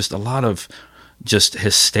because just a lot of just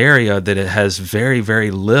hysteria that it has very,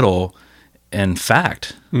 very little in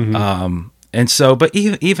fact. And so, but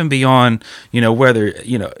even beyond, whether,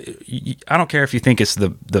 I don't care if you think it's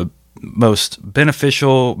the most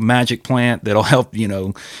beneficial magic plant that'll help,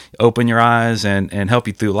 open your eyes and help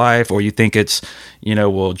you through life, or you think it's,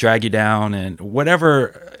 will drag you down, and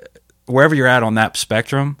wherever you're at on that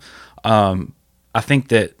spectrum, I think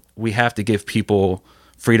that we have to give people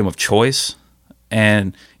freedom of choice.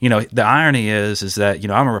 And, the irony is that,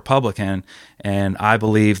 I'm a Republican, and I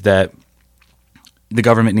believe that the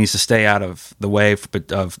government needs to stay out of the way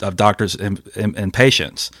of doctors and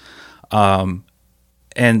patients. And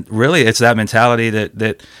really, it's that mentality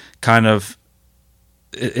that kind of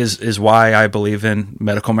is why I believe in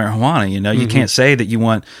medical marijuana. You can't say that you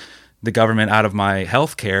want the government out of my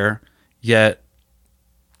health care, yet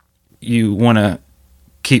you want to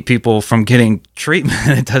keep people from getting treatment.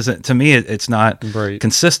 It doesn't, to me, it's not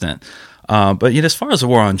consistent. But as far as the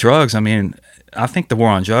war on drugs, I mean, I think the war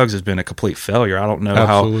on drugs has been a complete failure. I don't know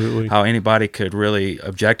how anybody could really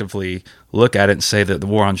objectively look at it and say that the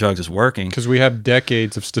war on drugs is working. Because we have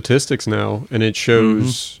decades of statistics now, and it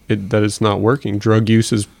shows that it's not working. Drug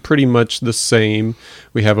use is pretty much the same.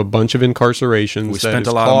 We have a bunch of incarcerations. We spent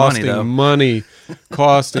a lot of money, though.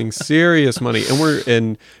 Costing serious money.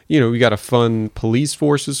 And we got to fund police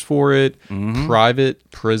forces for it. Private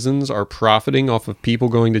prisons are profiting off of people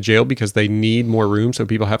going to jail because they need more room. So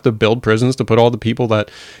people have to build prisons to put all the people that,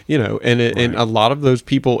 and a lot of those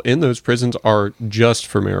people in those prisons are just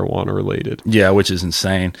for marijuana related. Yeah, which is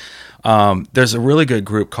insane. There's a really good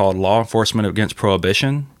group called Law Enforcement Against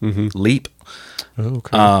Prohibition, LEAP.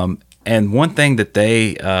 Okay. And one thing that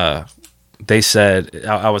they said,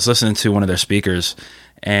 I was listening to one of their speakers,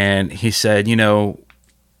 and he said,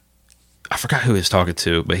 I forgot who he was talking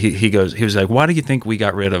to, but he was like, why do you think we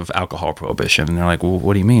got rid of alcohol prohibition? And they're like, well,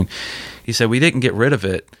 what do you mean? He said, we didn't get rid of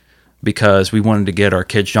it because we wanted to get our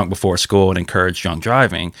kids drunk before school and encourage drunk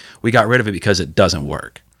driving. We got rid of it because it doesn't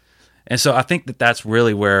work. And so I think that that's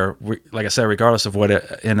really where, like I said, regardless of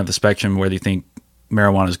what end of the spectrum, whether you think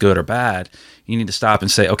marijuana is good or bad, you need to stop and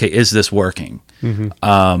say, okay, is this working?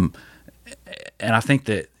 And I think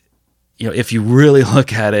that, if you really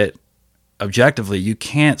look at it objectively, you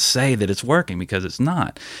can't say that it's working because it's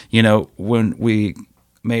not. When we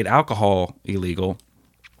made alcohol illegal,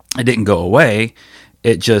 it didn't go away.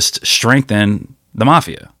 It just strengthened the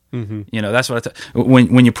mafia. That's what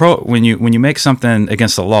when you make something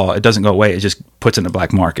against the law, it doesn't go away. It just puts it in the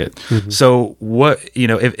black market. So what,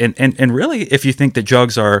 if and really, if you think that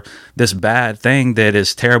drugs are this bad thing that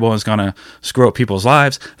is terrible and is going to screw up people's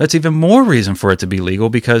lives, that's even more reason for it to be legal,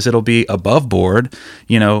 because it'll be above board.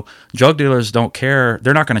 Drug dealers don't care.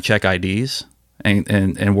 They're not going to check IDs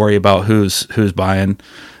and worry about who's buying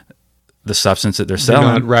the substance that they're You're selling.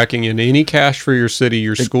 not racking in any cash for your city,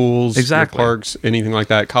 your schools, exactly. your parks, anything like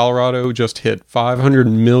that. Colorado just hit 500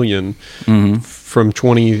 million from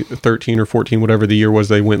 2013 or 14, whatever the year was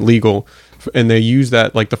they went legal. And they used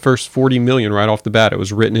that, like the first 40 million right off the bat. It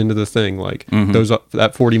was written into the thing. Like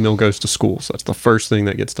that 40 mil goes to schools. That's the first thing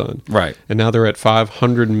that gets done. Right. And now they're at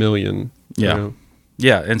 500 million. Yeah. You know?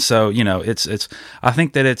 Yeah. And so, it's, I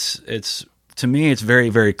think that it's, to me, it's very,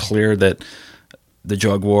 very clear that the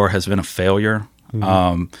drug war has been a failure.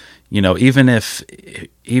 Even if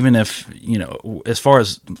as far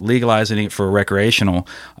as legalizing it for recreational,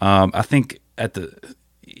 I think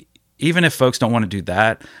even if folks don't want to do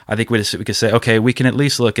that, I think we could say, okay, we can at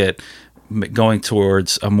least look at going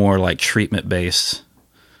towards a more like treatment based,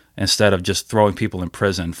 instead of just throwing people in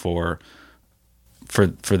prison for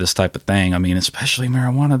this type of thing. I mean, especially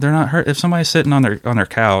marijuana, they're not hurt. If somebody's sitting on their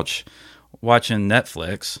couch watching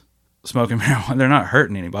Netflix, smoking marijuana, they're not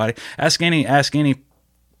hurting anybody. Ask any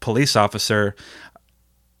police officer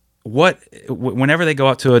whenever they go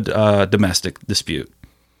out to a domestic dispute,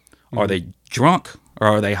 are they drunk or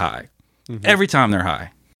are they high? Every time they're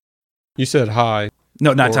high. You said high.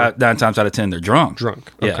 No, 9 times out of 10 they're drunk. Drunk.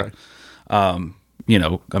 Okay. Yeah. I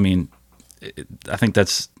mean, I think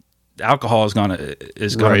that's alcohol is gonna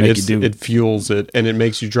make you do. It fuels it, and it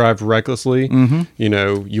makes you drive recklessly.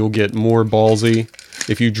 You'll get more ballsy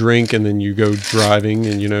if you drink and then you go driving,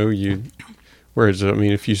 and whereas, I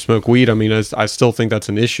mean, if you smoke weed, I mean, I still think that's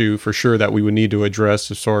an issue for sure that we would need to address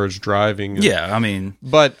as far as driving. Yeah, I mean,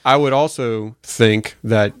 but I would also think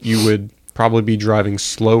that you would probably be driving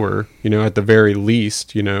slower, at the very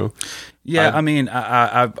least, Yeah, I mean,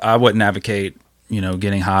 I wouldn't advocate,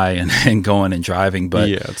 getting high and going and driving, but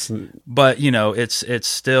yeah, it's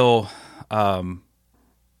still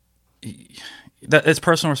that it's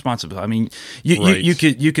personal responsibility. I mean,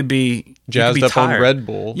 you could be jazzed up tired on Red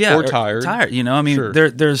Bull, or tired. I mean, sure.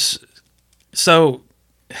 there's so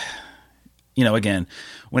again,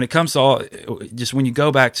 when it comes to all, just when you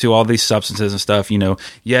go back to all these substances and stuff,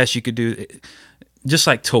 yes, you could do just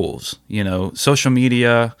like tools, social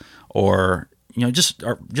media or just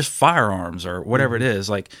firearms or whatever it is.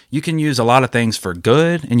 Like, you can use a lot of things for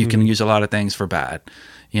good and you can use a lot of things for bad,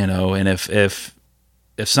 and if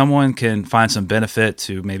someone can find some benefit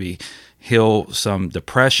to maybe heal some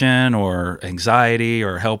depression or anxiety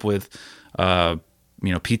or help with,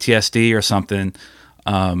 PTSD or something,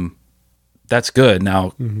 that's good.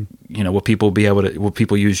 Now, will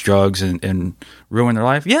people use drugs and ruin their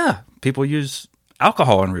life? Yeah. People use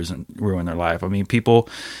alcohol and ruin their life. I mean, people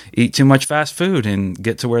eat too much fast food and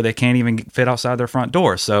get to where they can't even fit outside their front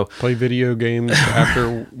door. So play video games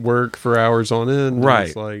after work for hours on end. Right.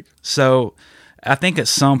 It's like, so I think at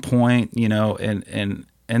some point, and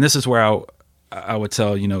this is where I would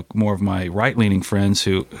tell, more of my right leaning friends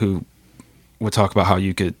who would talk about how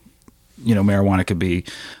you could, marijuana could be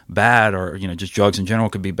bad, or, just drugs in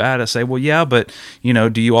general could be bad. I say, well, yeah, but,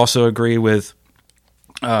 do you also agree with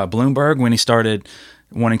Bloomberg when he started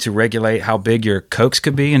wanting to regulate how big your Cokes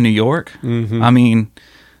could be in New York? I mean,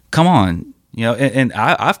 come on, and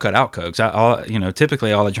I've cut out Cokes.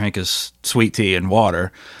 Typically all I drink is sweet tea and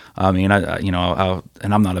water. I mean,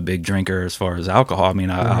 and I'm not a big drinker as far as alcohol. I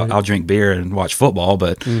mean, I'll drink beer and watch football,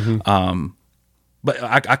 but I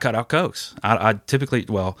cut out Cokes. I typically,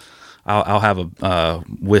 I'll have a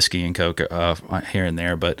whiskey and Coke here and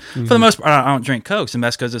there, but for the most part, I don't drink Cokes, and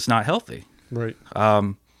that's because it's not healthy. Right.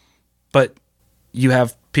 But you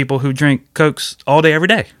have people who drink Cokes all day, every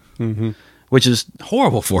day, which is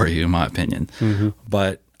horrible for you, in my opinion.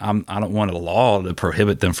 But I don't want a law to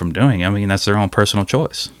prohibit them from doing it. I mean, that's their own personal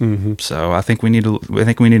choice. So I think we need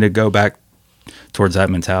to go back towards that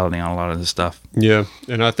mentality on a lot of this stuff. Yeah,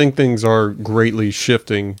 and I think things are greatly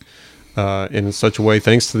shifting in such a way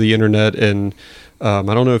thanks to the internet. And I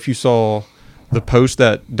don't know if you saw the post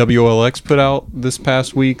that WLX put out this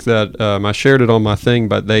past week that I shared it on my thing,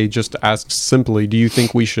 but they just asked simply, do you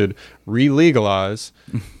think we should re-legalize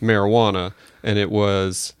marijuana? And it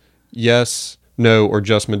was yes, no, or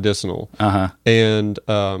just medicinal. And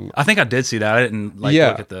I think I did see that. I didn't look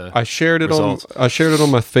at the I shared it results. on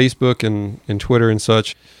my Facebook and Twitter and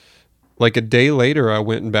such. Like a day later, I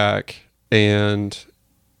went back and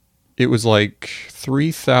it was like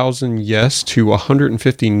 3,000 yes to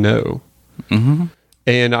 150 no.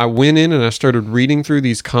 And I went in and I started reading through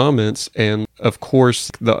these comments, and of course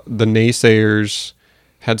the naysayers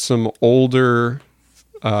had some older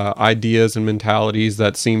ideas and mentalities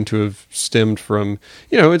that seem to have stemmed from,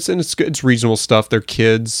 it's reasonable stuff. They're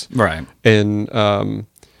kids, right? And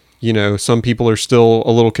some people are still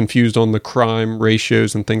a little confused on the crime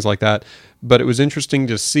ratios and things like that. But it was interesting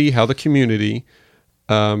to see how the community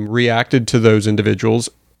reacted to those individuals,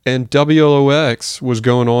 and WLOX was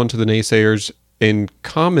going on to the naysayers and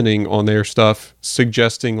commenting on their stuff,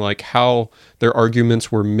 suggesting like how their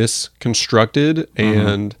arguments were misconstructed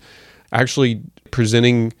and actually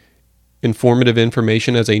presenting informative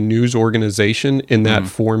information as a news organization in that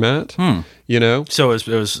format. You know, So it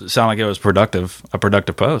was sound like it was a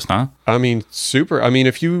productive post, huh? I mean, super. I mean,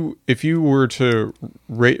 if you were to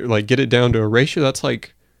like get it down to a ratio, that's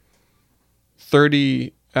like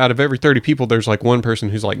 30 out of every 30 people. There's like one person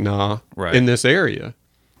who's like, nah, Right. in this area.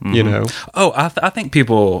 You know, Oh, I think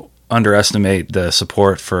people underestimate the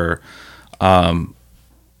support for,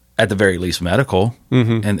 at the very least, medical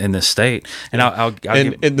in this state. And I'll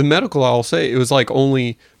and the medical, I'll say it was like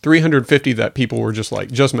only 350 that people were just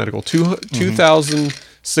medical.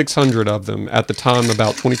 2,600 of them at the time,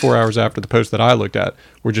 about 24 hours after the post that I looked at,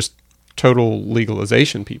 were just total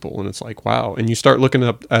legalization people. And it's like, wow. And you start looking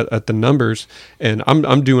up at the numbers, and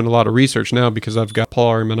I'm doing a lot of research now because I've got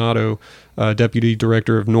Paul Arminato, Deputy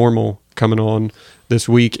Director of Normal, coming on this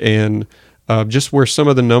week, and just where some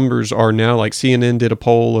of the numbers are now, like CNN did a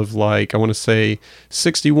poll of like, I want to say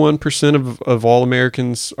 61% of all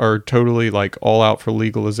Americans are totally like all out for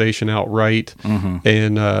legalization outright,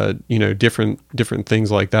 and you know, different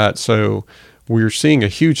things like that. So we're seeing a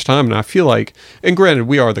huge time, and I feel like, and granted,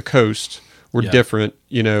 we are the coast, we're different,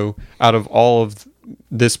 you know, out of all of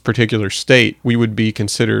this particular state, we would be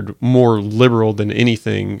considered more liberal than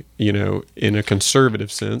anything, you know, in a conservative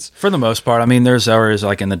sense. For the most part, I mean, there's areas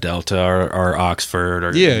like in the Delta or Oxford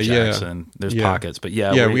or Jackson. There's pockets, but we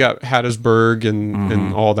got Hattiesburg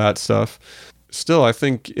and all that stuff. Still, I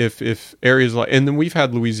think if areas like, and then we've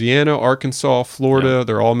had Louisiana, Arkansas, Florida,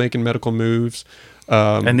 they're all making medical moves.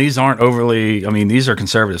 And these aren't overly, I mean, these are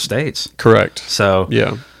conservative states. Correct. So,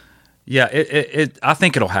 yeah, I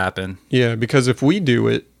think it'll happen. Yeah, because if we do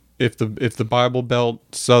it, if the Bible Belt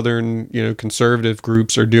Southern, you know, conservative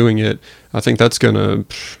groups are doing it, I think that's gonna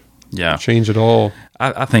change it all.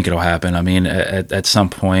 I think it'll happen. I mean, at some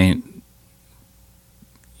point,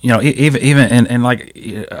 you know, even and like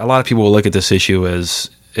a lot of people will look at this issue as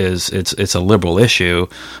it's a liberal issue,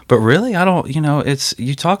 but really, I don't. You know, it's,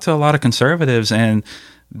 you talk to a lot of conservatives, and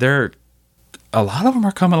a lot of them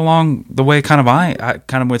are coming along the way I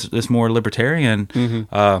kind of with this more libertarian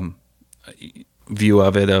view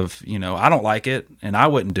of it. Of, you know, I don't like it and I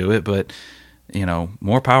wouldn't do it, but, you know,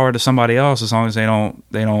 more power to somebody else, as long as they don't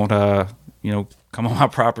you know, come on my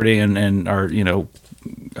property and or, you know,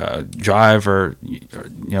 drive or you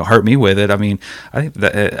know, hurt me with it. I mean, I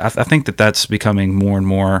think that's becoming more and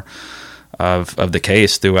more of the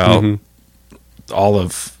case throughout all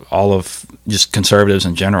of just conservatives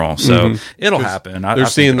in general. So it'll happen. They're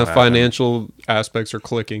seeing the financial aspects are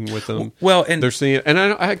clicking with them. Well, and they're seeing, and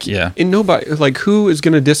and nobody, like, who is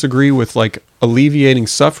going to disagree with like alleviating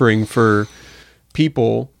suffering for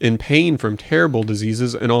people in pain from terrible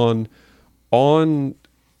diseases and on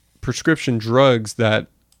prescription drugs that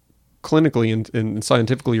clinically and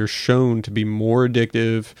scientifically are shown to be more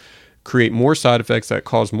addictive, create more side effects that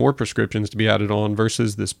cause more prescriptions to be added on,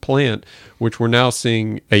 versus this plant, which we're now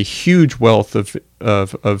seeing a huge wealth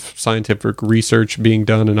of scientific research being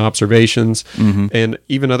done and observations. And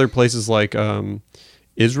even other places like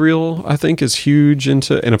Israel, I think, is huge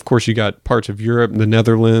into, and of course you got parts of Europe and the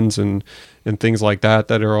Netherlands and things like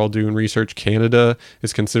that are all doing research. Canada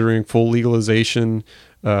is considering full legalization.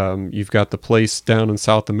 You've got the place down in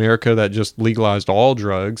South America that just legalized all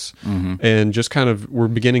drugs, and just kind of, we're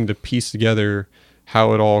beginning to piece together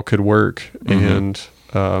how it all could work. And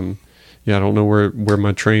I don't know where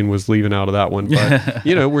my train was leaving out of that one, but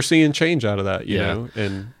you know, we're seeing change out of that, you know,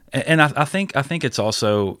 and I think it's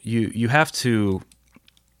also, you have to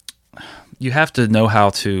know how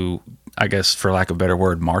to, I guess, for lack of a better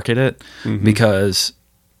word, market it, because,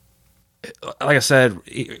 like I said,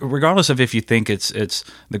 regardless of if you think it's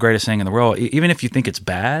the greatest thing in the world, even if you think it's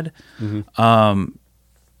bad,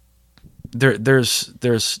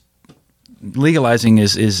 there's legalizing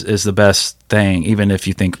is the best thing, even if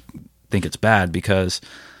you think it's bad, because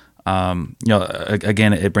you know,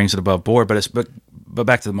 again, it brings it above board. But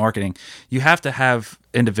back to the marketing, you have to have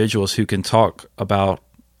individuals who can talk about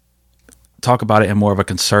it in more of a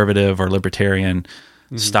conservative or libertarian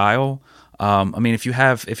style. I mean, if you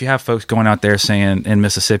have folks going out there saying, in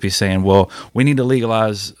Mississippi, saying, well, we need to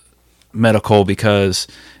legalize medical because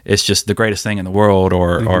it's just the greatest thing in the world,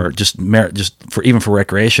 or just for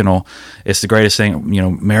recreational, it's the greatest thing. You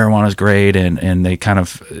know, marijuana is great, and they kind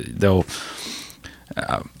of, they'll.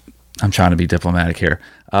 I'm trying to be diplomatic here.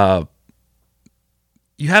 You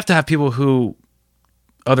have to have people who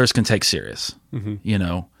others can take serious. You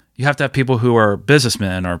know, you have to have people who are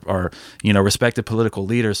businessmen or respected political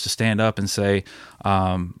leaders to stand up and say,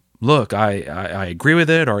 look, I agree with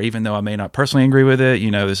it, or even though I may not personally agree with it,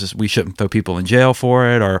 we shouldn't throw people in jail for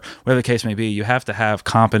it, or whatever the case may be. You have to have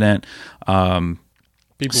competent,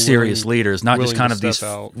 people serious leaders, not just kind of these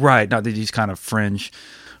not these kind of fringe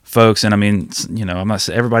folks. And I mean, I'm not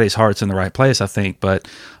saying everybody's heart's in the right place, I think, but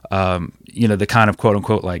the kind of quote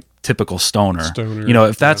unquote like typical stoner.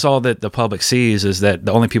 If that's all that the public sees is that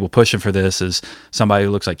the only people pushing for this is somebody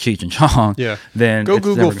who looks like Cheech and Chong, then go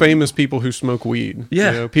Google famous people who smoke weed.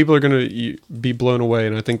 People are going to be blown away,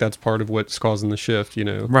 and I think that's part of what's causing the shift.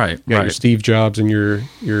 Right. Your Steve Jobs and your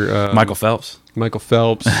Michael Phelps,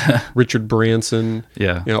 Richard Branson,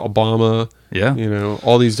 Obama,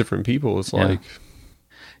 all these different people. It's like.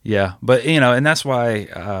 Yeah, but and that's why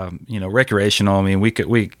recreational. I mean, we could.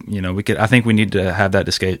 I think we need to have that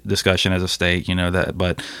discussion as a state.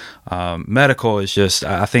 But medical is just.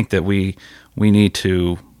 I think that we need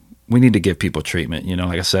to give people treatment.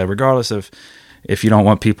 Like I said, regardless of if you don't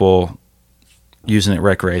want people using it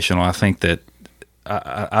recreational. I think that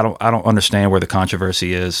I don't understand where the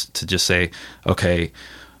controversy is to just say, okay,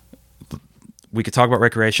 we could talk about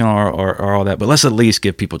recreational or all that, but let's at least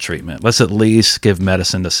give people treatment. Let's at least give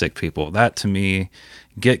medicine to sick people. That to me,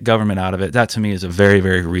 get government out of it. That to me is a very,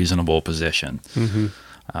 very reasonable position. Mm-hmm.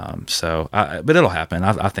 But it'll happen.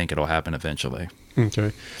 I think it'll happen eventually.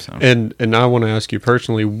 Okay. So. And I want to ask you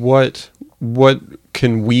personally, what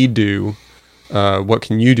can we do? What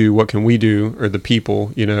can you do? What can we do, or the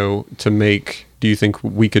people, to make? Do you think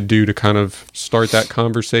we could do to kind of start that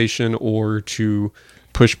conversation or to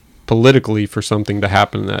push politically for something to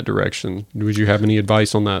happen in that direction? Would you have any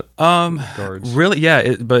advice on that? Really,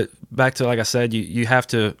 yeah. But back to, like I said, you have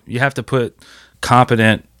to put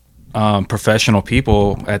competent, professional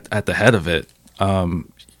people at the head of it. A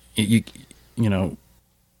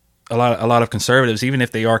lot of conservatives, even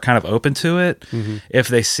if they are kind of open to it, mm-hmm. if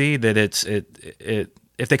they see that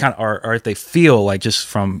if they kind of are, or if they feel like just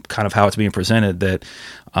from kind of how it's being presented that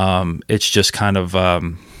it's just kind of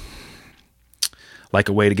like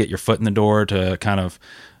a way to get your foot in the door to kind of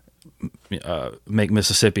make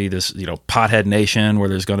Mississippi this, pothead nation where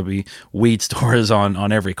there's going to be weed stores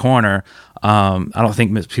on every corner. I don't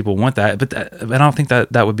think people want that, but I don't think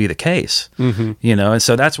that would be the case. Mm-hmm. And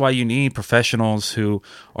so that's why you need professionals who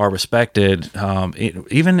are respected. I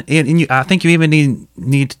think you even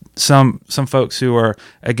need some folks who are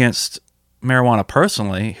against marijuana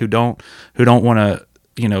personally, who don't want to,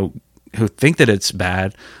 who think that it's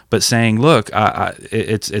bad, but saying, look,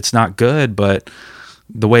 it's not good, but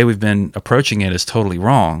the way we've been approaching it is totally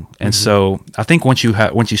wrong. And mm-hmm. so I think once you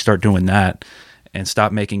start doing that and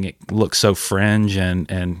stop making it look so fringe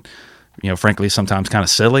and frankly, sometimes kind of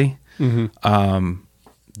silly, mm-hmm.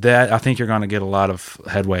 That I think you're going to get a lot of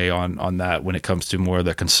headway on that when it comes to more of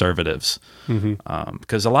the conservatives. Mm-hmm.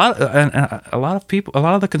 Because a lot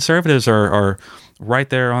of the conservatives are right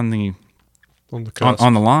there on the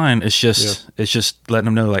line. It's just letting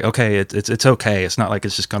them know, like, okay, it's okay. It's not like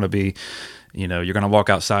it's just going to be, you're going to walk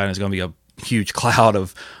outside and it's going to be a huge cloud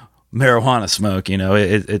of marijuana smoke.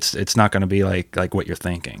 It's not going to be like what you're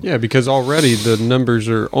thinking. Yeah, because already the numbers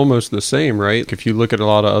are almost the same, right? If you look at a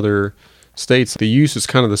lot of other states, the use is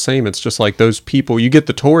kind of the same. It's just like those people, you get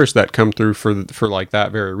the tourists that come through for like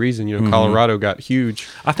that very reason. Mm-hmm. Colorado got huge.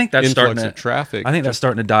 I think that's starting to traffic. I think that's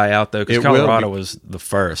starting to die out though, because Colorado was the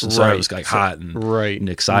first, and so it was like hot and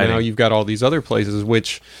exciting. Now you've got all these other places,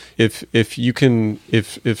 which if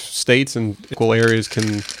states and equal areas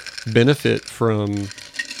can benefit from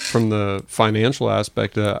the financial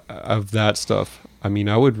aspect of that stuff, I mean,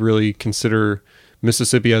 I would really consider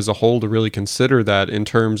Mississippi as a whole to really consider that in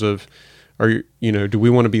terms of, do we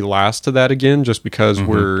want to be last to that again just because mm-hmm.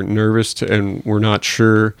 we're nervous and we're not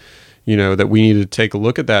sure, that we need to take a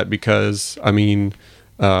look at that? Because, I mean,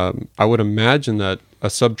 I would imagine that a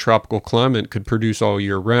subtropical climate could produce all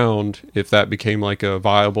year round if that became like a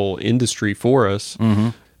viable industry for us. Mm-hmm.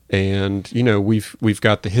 And, we've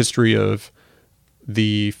got the history of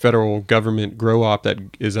the federal government grow op that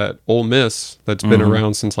is at Ole Miss that's been mm-hmm.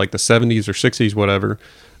 around since like the 70s or 60s, whatever.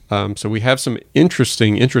 So we have some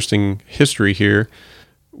interesting history here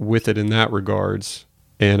with it in that regards.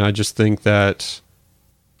 And I just think that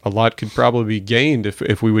a lot could probably be gained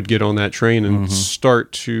if we would get on that train and mm-hmm.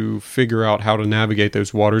 start to figure out how to navigate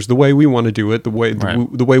those waters the way we want to do it, the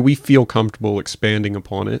way we feel comfortable expanding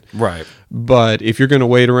upon it. Right. But if you're going to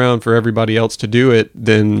wait around for everybody else to do it,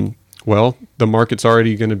 then, well, the market's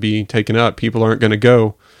already going to be taken up. People aren't going to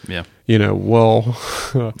go Yeah. You know, well,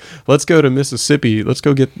 let's go to Mississippi. Let's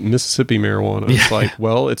go get Mississippi marijuana. Yeah. It's like,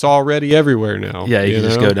 well, it's already everywhere now. Yeah, you can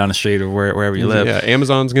just go down the street or wherever you live. Yeah,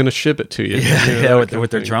 Amazon's going to ship it to you. Yeah, you know, yeah,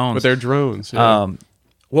 with their drones. With their drones. Yeah.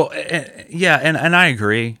 Well, yeah, and I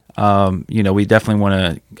agree. You know, we definitely want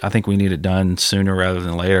to. I think we need it done sooner rather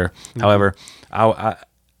than later. However, I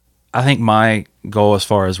think my goal, as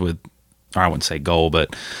far as or I wouldn't say goal,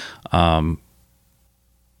 but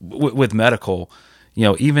with medical, you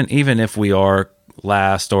know, even if we are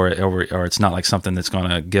last or it's not like something that's going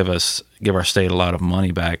to give our state a lot of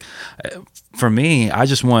money back. For me, I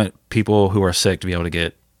just want people who are sick to be able to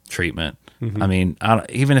get treatment. I mean,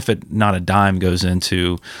 even if not a dime goes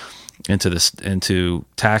into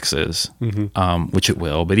taxes, which it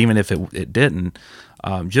will, but even if it didn't,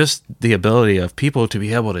 just the ability of people to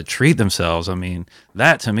be able to treat themselves. I mean,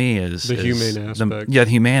 that to me is the humane aspect. The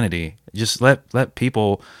humanity. Just let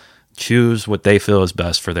people choose what they feel is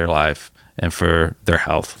best for their life and for their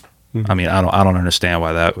health. I mean, I don't understand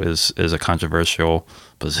why that is a controversial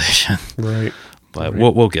position. Right. But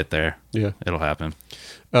we'll get there. Yeah, it'll happen.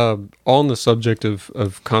 On the subject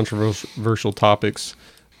of controversial topics,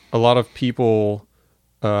 a lot of people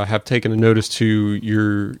have taken a notice to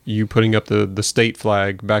you putting up the state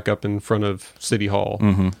flag back up in front of City Hall.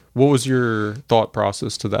 What was your thought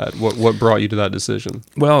process to that? What brought you to that decision?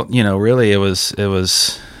 Well, you know, really it was,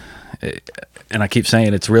 and I keep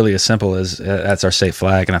saying it's really as simple as that's our state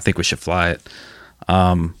flag, and I think we should fly it.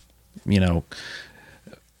 You know,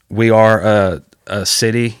 we are a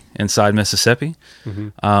city inside Mississippi.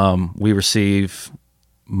 We receive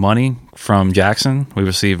money from Jackson. We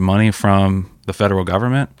receive money from the federal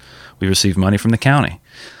government. We receive money from the county.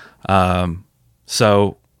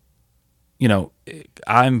 So, you know,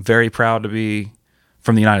 I'm very proud to be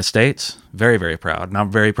from the United States, very, very proud. And I'm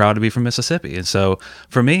very proud to be from Mississippi. And so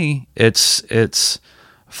for me, it's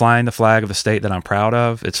flying the flag of the state that I'm proud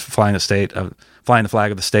of. It's flying the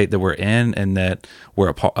flag of the state that we're in, and that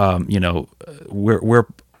we're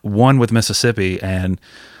one with Mississippi. And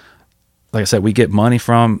like I said, we get money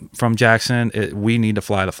from Jackson. We need to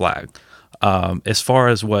fly the flag. As far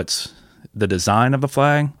as what's the design of the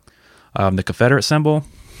flag, the Confederate symbol,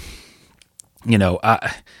 you know,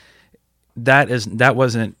 that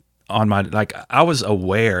wasn't on my, like, I was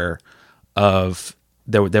aware of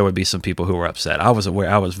there would be some people who were upset. I was aware.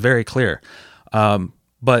 I was very clear.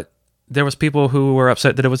 But there was people who were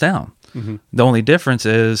upset that it was down. The only difference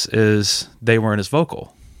is they weren't as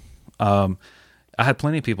vocal. I had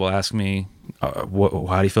plenty of people ask me, how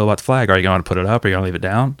do you feel about the flag? Are you going to put it up? Are you going to leave it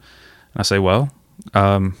down? And I say, well,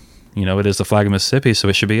 you know, it is the flag of Mississippi, so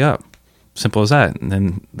it should be up. Simple as that. And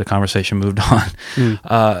then the conversation moved on.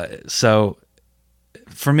 So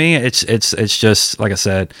for me, it's just, like I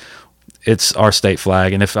said, it's our state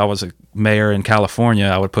flag. And if I was a mayor in California,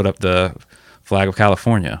 I would put up the flag of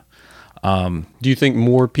California. Do you think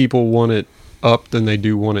more people want it up than they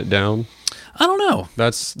do want it down? I don't know.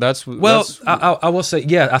 I will say,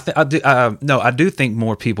 yeah, I do think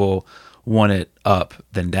more people want it up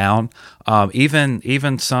than down.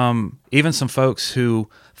 Even some folks who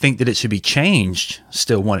think that it should be changed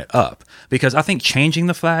still want it up, because I think changing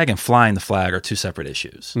the flag and flying the flag are two separate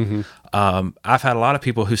issues. I've had a lot of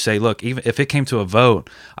people who say, look, even if it came to a vote,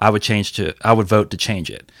 I would vote to change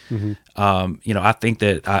it. You know, I think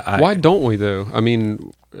that why don't we though? I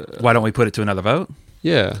mean, why don't we put it to another vote?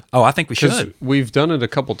 Yeah. Oh, I think we should. We've done it a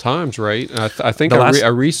couple times, right? I think I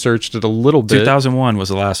researched it a little bit. 2001 was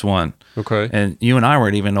the last one. Okay. And you and I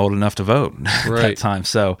weren't even old enough to vote at that time.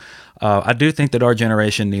 So I do think that our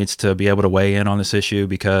generation needs to be able to weigh in on this issue,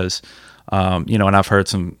 because, you know, and I've heard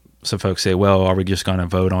some folks say, well, are we just going to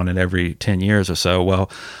vote on it every 10 years or so? Well,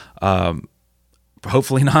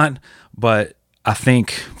 hopefully not. But I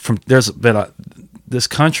think this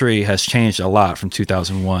country has changed a lot from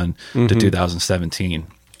 2001 to 2017.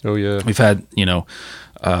 Oh yeah, we've had, you know,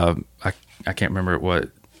 I can't remember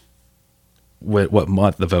what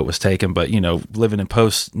month the vote was taken, but, you know, living in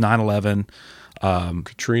post 9/11,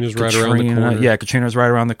 Katrina's right around the corner. Yeah, Katrina's right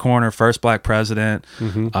around the corner. First black president.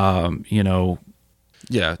 You know,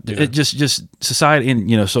 it just society and,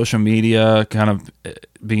 you know, social media kind of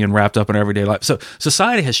being wrapped up in everyday life. So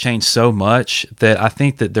society has changed so much that I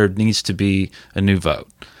think that there needs to be a new vote.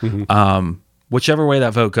 Whichever way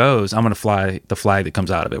that vote goes, I'm going to fly the flag that comes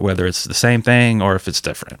out of it, whether it's the same thing or if it's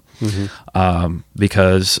different.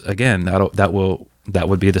 Because again, that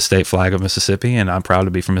would be the state flag of Mississippi, and I'm proud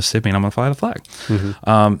to be from Mississippi, and I'm going to fly the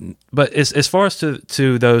flag. But as far as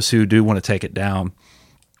to those who do want to take it down,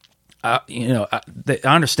 you know, I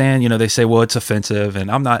understand, you know, they say, well, it's offensive, and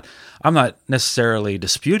I'm not necessarily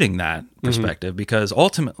disputing that perspective, because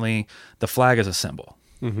ultimately the flag is a symbol.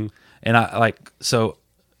 And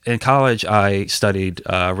in college, I studied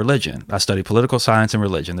religion. I studied political science and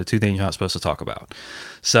religion, the two things you're not supposed to talk about.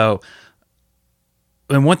 So,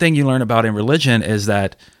 and one thing you learn about in religion is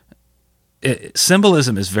that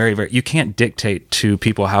symbolism is very, very, you can't dictate to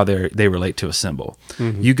people how they relate to a symbol.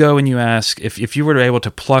 You go and you ask, if you were able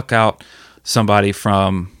to pluck out somebody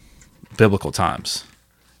from biblical times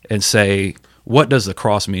and say, what does the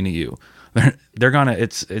cross mean to you? They're gonna,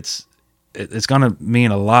 it's gonna mean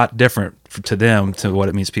a lot different to them to what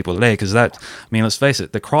it means to people today. Because let's face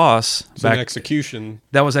it, the cross it's an execution.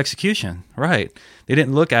 That was execution, right? They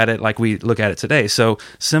didn't look at it like we look at it today. So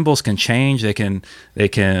symbols can change. They could,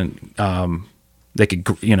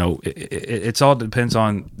 it's all depends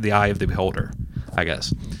on the eye of the beholder, I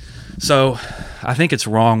guess. So I think it's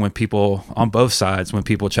wrong when people on both sides, when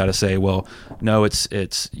people try to say, well, no,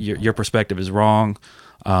 it's your perspective is wrong.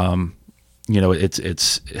 It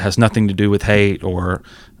has nothing to do with hate, or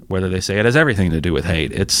whether they say it has everything to do with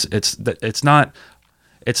hate. It's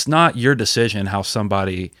not your decision how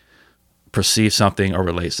somebody perceives something or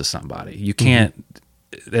relates to somebody. You can't,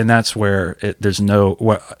 and that's where there's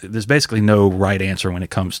basically no right answer when it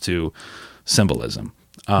comes to symbolism.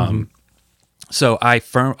 So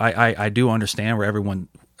I do understand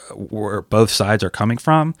where both sides are coming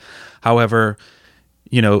from. However,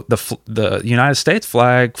 the United States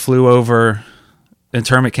flag flew over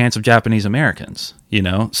internment camps of Japanese Americans,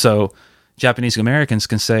 so Japanese Americans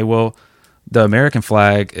can say, well, the American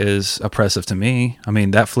flag is oppressive to me. I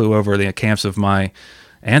mean, that flew over the camps of my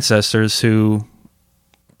ancestors who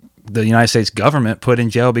the United States government put in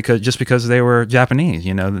jail because they were Japanese,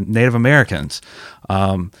 the Native Americans. We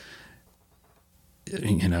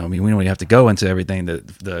don't even have to go into everything that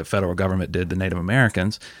the federal government did to Native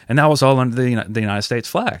Americans, and that was all under the United States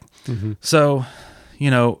flag. So,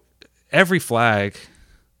 every flag,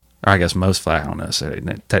 or I guess most flag, I don't know,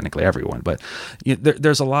 technically everyone, but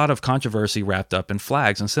there's a lot of controversy wrapped up in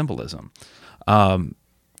flags and symbolism.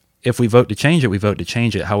 If we vote to change it, we vote to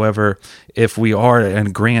change it. However, if we are in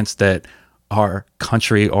agreement that our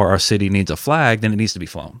country or our city needs a flag, then it needs to be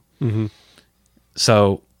flown.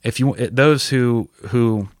 So those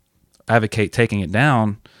who advocate taking it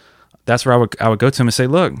down, that's where I would go to them and say,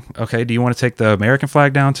 look, okay, do you want to take the American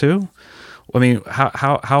flag down too? I mean,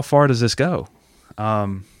 how far does this go?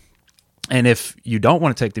 And if you don't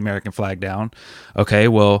want to take the American flag down, okay,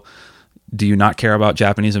 well, do you not care about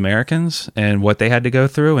Japanese Americans and what they had to go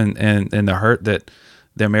through and the hurt that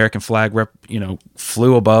the American flag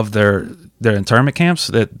flew above their internment camps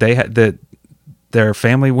that they had, that their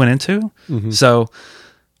family went into? So,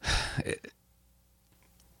 I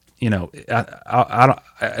don't.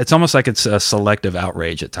 It's almost like it's a selective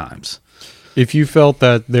outrage at times. If you felt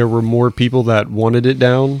that there were more people that wanted it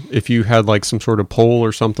down, if you had like some sort of poll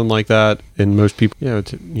or something like that, and most people,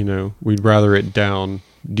 we'd rather it down.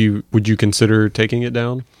 Would you consider taking it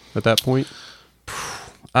down at that point?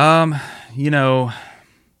 I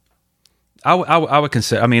would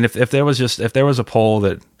consider. I mean, if there was a poll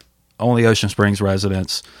that only Ocean Springs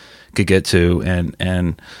residents could get to,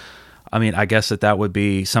 and I mean, I guess that would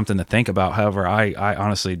be something to think about. However, I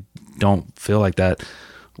honestly don't feel like that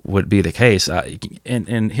would be the case.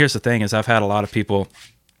 And here's the thing: is I've had a lot of people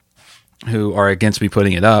who are against me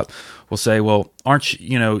putting it up will say, "Well, aren't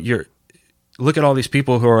you're look at all these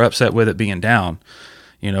people who are upset with it being down.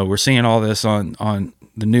 We're seeing all this on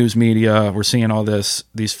the news media. We're seeing all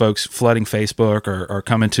these folks flooding Facebook or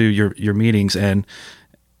coming to your meetings and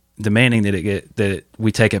demanding that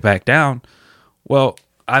we take it back down." Well,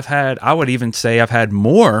 I would even say I've had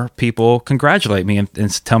more people congratulate me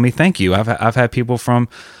and tell me thank you. I've had people from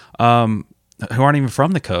who aren't even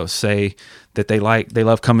from the coast say that they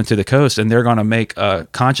love coming to the coast, and they're going to make a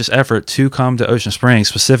conscious effort to come to Ocean Springs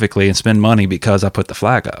specifically and spend money because I put the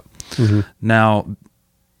flag up. Now,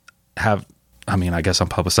 I guess I'm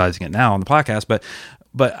publicizing it now on the podcast, but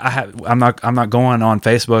I'm not going on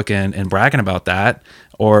Facebook and bragging about that,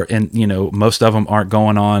 most of them aren't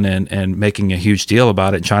going on and making a huge deal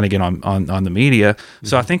about it and trying to get on the media.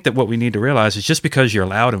 So I think that what we need to realize is just because you're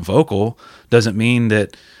loud and vocal doesn't mean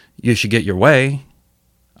that you should get your way.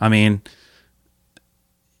 I mean,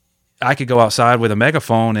 I could go outside with a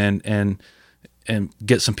megaphone and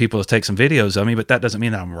get some people to take some videos of me, but that doesn't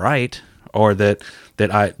mean that I'm right or that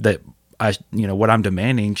I what I'm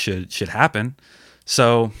demanding should happen.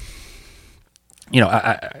 So,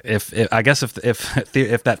 I guess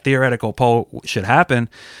if that theoretical poll should happen,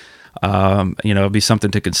 it'd be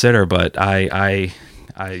something to consider. But I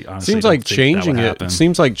honestly seems like changing it.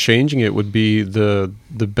 Seems like changing it would be the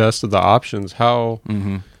best of the options. How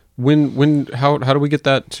do we get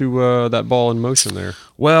that to that ball in motion there?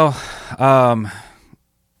 Well,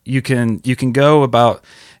 you can go about,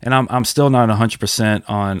 and I'm still not 100%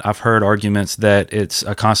 on. I've heard arguments that it's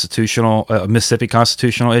a Mississippi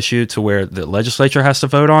constitutional issue to where the legislature has to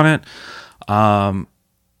vote on it.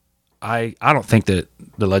 I don't think that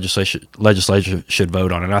the legislature should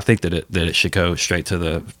vote on it. I think that it should go straight to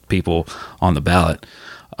the people on the ballot,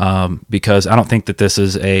 because I don't think that this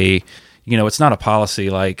is it's not a policy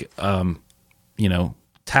like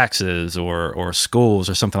taxes or schools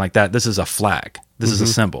or something like that. This is a flag. This is a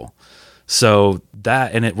symbol. So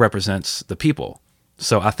and it represents the people.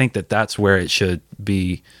 So I think that that's where it should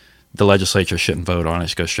be. The legislature shouldn't vote on it. It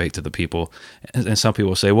should go straight to the people. And some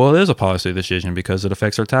people say, well, it is a policy decision because it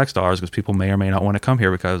affects our tax dollars, because people may or may not want to come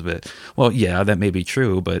here because of it. Well, yeah, that may be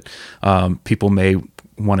true, but people may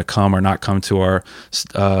want to come or not come to our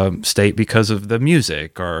state because of the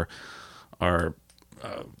music or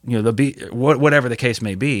whatever the case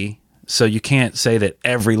may be. So you can't say that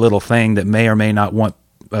every little thing that may or may not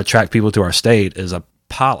attract people to our state is a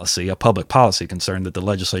public policy concern that the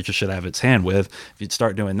legislature should have its hand with. If you'd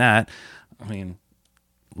start doing that, I mean,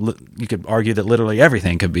 you could argue that literally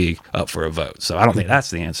everything could be up for a vote. So I don't think that's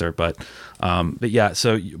the answer, but yeah.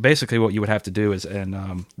 So basically, what you would have to do is,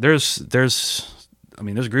 and there's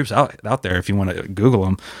groups out there if you want to Google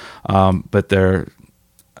them, but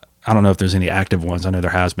I don't know if there's any active ones. I know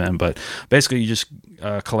there has been, but basically, you just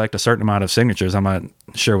collect a certain amount of signatures. I'm not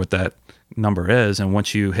sure what that number is, and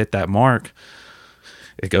once you hit that mark,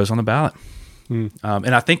 it goes on the ballot. And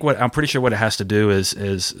I think I'm pretty sure what it has to do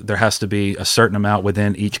is there has to be a certain amount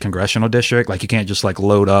within each congressional district. Like you can't just like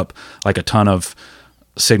load up like a ton of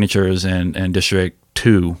signatures in District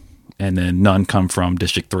 2 and then none come from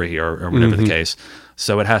District 3 or whatever the case.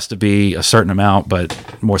 So it has to be a certain amount, but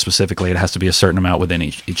more specifically, it has to be a certain amount within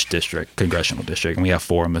each district, congressional district. And we have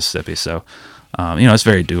 4 in Mississippi. So, it's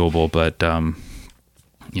very doable, but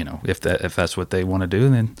if that's what they want to do,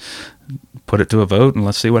 then put it to a vote and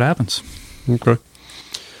let's see what happens. Okay.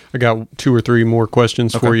 I got 2 or 3 more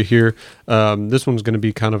questions for you here. This one's going to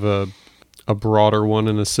be kind of a broader one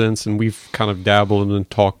in a sense, and we've kind of dabbled and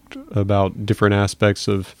talked about different aspects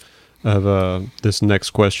of this next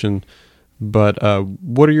question. But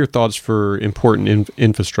what are your thoughts for important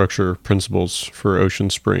infrastructure principles for Ocean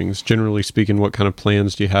Springs? Generally speaking, what kind of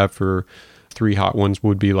plans do you have for 3 hot ones?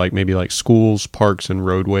 Would be like maybe like schools, parks, and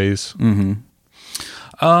roadways.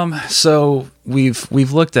 So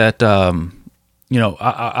we've looked at,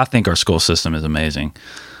 I think our school system is amazing.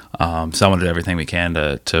 So I want to do everything we can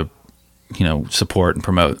to support and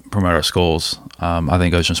promote our schools. I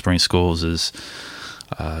think Ocean Springs Schools is,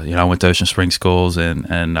 I went to Ocean Springs Schools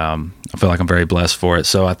and I feel like I'm very blessed for it.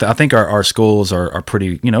 So I think our schools are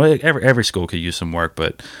pretty, every school could use some work,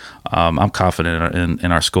 but I'm confident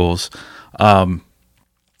in our schools.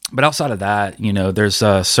 But outside of that, there's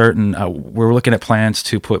a certain, we're looking at plans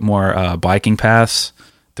to put more biking paths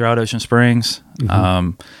throughout Ocean Springs.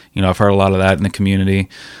 I've heard a lot of that in the community.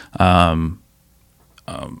 For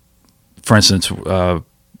instance,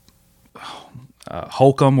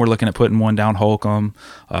 Holcomb, we're looking at putting one down Holcomb,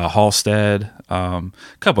 Halstead, a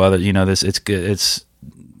couple other,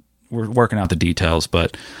 we're working out the details,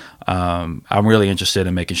 but I'm really interested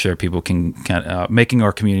in making sure people can making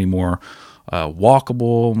our community more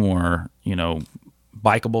walkable, more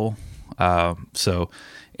bikeable. So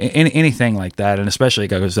anything like that, and especially it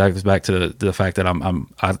goes back to the fact that I'm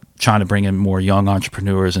trying to bring in more young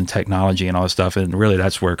entrepreneurs and technology and all this stuff, and really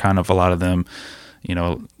that's where kind of a lot of them,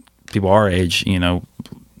 people our age,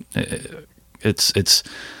 it's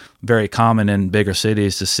very common in bigger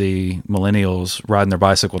cities to see millennials riding their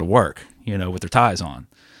bicycle to work, with their ties on.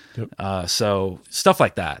 Yep. So stuff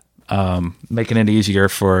like that. Making it easier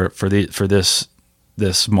for this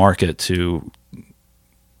market to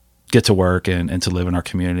get to work and to live in our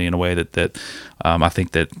community in a way that I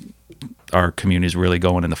think that our community is really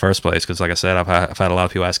going in the first place. Because like I said, I've had a lot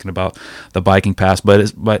of people asking about the biking paths,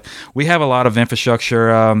 but we have a lot of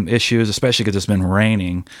infrastructure issues, especially because it's been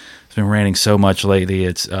raining. It's been raining so much lately.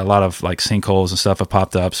 It's a lot of like sinkholes and stuff have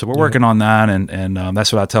popped up. So we're working on that, and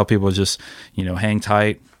that's what I tell people is just hang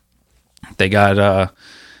tight. They got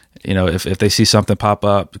if they see something pop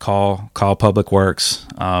up, call Public Works,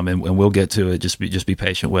 and we'll get to it. Just be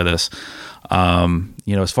patient with us.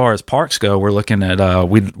 As far as parks go, we're looking at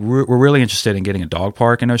we're really interested in getting a dog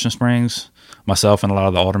park in Ocean Springs. Myself and a lot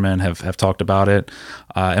of the aldermen have talked about it,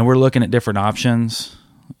 and we're looking at different options.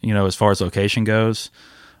 As far as location goes,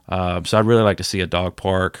 so I'd really like to see a dog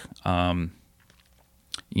park.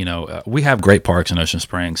 We have great parks in Ocean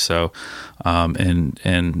Springs, so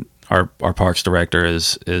and our parks director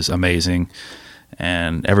is amazing,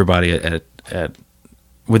 and everybody at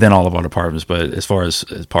within all of our departments. But as far as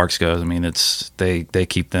parks goes, I mean, they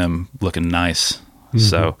keep them looking nice. Mm-hmm.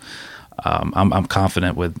 So I'm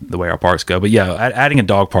confident with the way our parks go. But yeah, adding a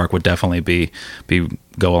dog park would definitely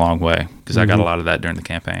go a long way, because I got a lot of that during the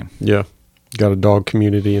campaign. Yeah. Got a dog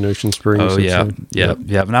community in Ocean Springs. Oh yeah.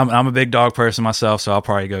 And I'm a big dog person myself, so I'll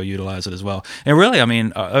probably go utilize it as well. And really, I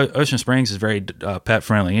mean, Ocean Springs is very pet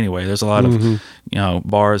friendly anyway. There's a lot of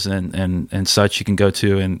bars and such you can go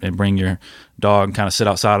to and bring your dog and kind of sit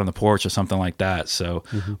outside on the porch or something like that. So,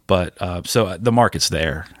 but so the market's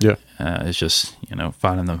there. Yeah, it's just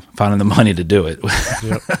finding the money to do it,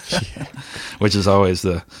 which is always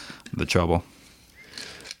the trouble.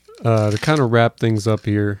 To kind of wrap things up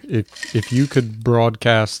here, if you could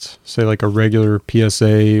broadcast, say, like a regular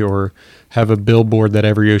PSA or have a billboard that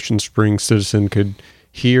every Ocean Springs citizen could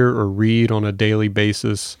hear or read on a daily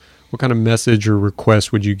basis, what kind of message or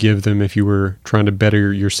request would you give them if you were trying to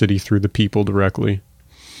better your city through the people directly?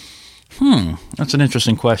 That's an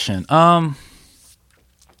interesting question. I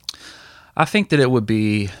think that it would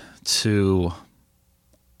be to,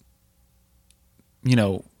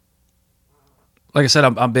 like I said,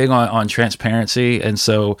 I'm big on transparency, and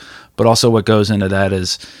so, but also what goes into that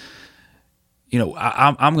is,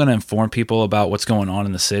 I'm going to inform people about what's going on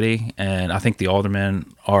in the city, and I think the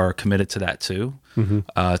aldermen are committed to that too,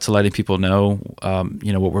 to letting people know,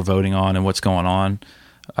 what we're voting on and what's going on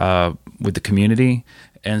with the community.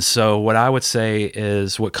 And so, what I would say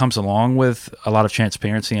is, what comes along with a lot of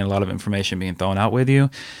transparency and a lot of information being thrown out with you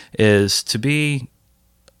is to be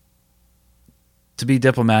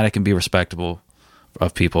diplomatic and be respectable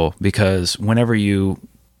of people, because whenever you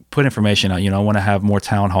put information out, I want to have more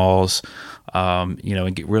town halls,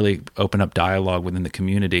 and really open up dialogue within the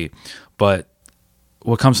community. But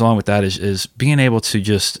what comes along with that is being able to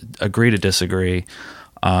just agree to disagree.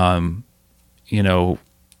 Look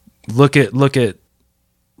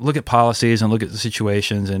at policies and look at the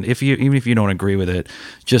situations, and even if you don't agree with it,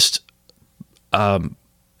 just at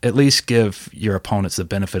least give your opponents the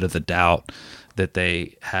benefit of the doubt that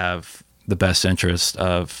they have the best interest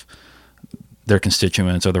of their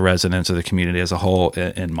constituents or the residents of the community as a whole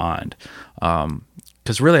in mind.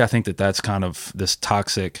 Because really, I think that's kind of this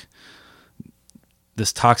toxic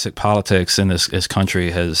politics in this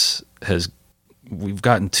country has we've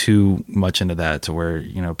gotten too much into that, to where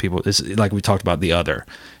people, it's like we talked about the other,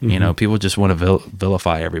 people just want to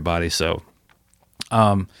vilify everybody. So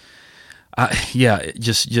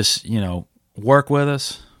just work with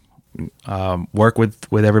us. Work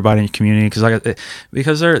with everybody in your community,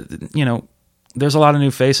 because there's a lot of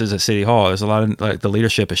new faces at City Hall. There's a lot of, the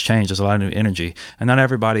leadership has changed. There's a lot of new energy, and not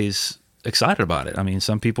everybody's excited about it. I mean,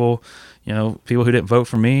 some people, people who didn't vote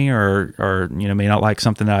for me or may not like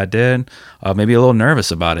something that I did, maybe a little nervous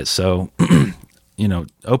about it. So,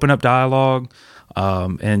 open up dialogue,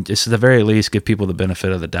 and just at the very least give people the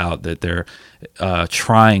benefit of the doubt that they're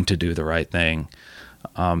trying to do the right thing.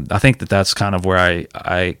 I think that's kind of where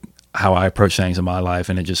how I approach things in my life,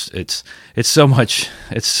 and it's so much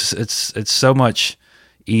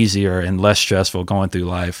easier and less stressful going through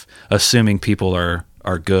life, assuming people are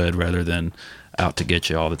good rather than out to get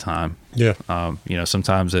you all the time. Yeah.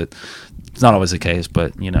 Sometimes it's not always the case,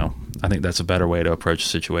 but I think that's a better way to approach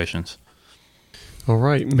situations. All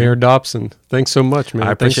right, Mayor Dobson, thanks so much, man.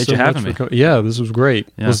 I appreciate you having me. Yeah, this was great.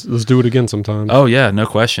 Yeah. Let's do it again sometime. Oh yeah, no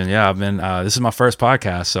question. Yeah, I've been. This is my first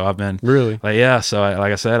podcast, so I've been really. So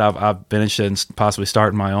like I said, I've been interested in possibly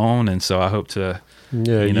starting my own, and so I hope to.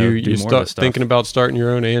 Yeah, you start thinking about starting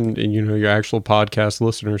your own and your actual podcast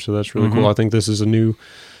listener. So that's really cool. I think this is a new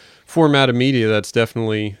format of media that's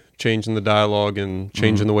definitely changing the dialogue and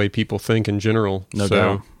changing the way people think in general. No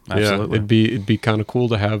doubt. Absolutely. Yeah, it'd be kind of cool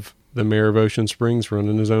to have the mayor of Ocean Springs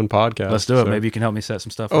running his own podcast. Let's do it. Maybe you can help me set some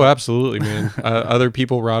stuff up. Oh, absolutely, man. Other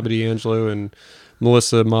people, Robbie D'Angelo and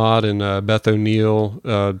Melissa Mott and Beth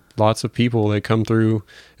O'Neill, lots of people, they come through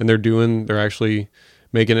and they're actually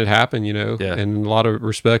making it happen, Yeah. And in a lot of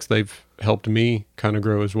respects, they've helped me kind of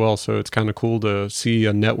grow as well. So it's kind of cool to see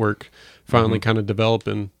a network finally kind of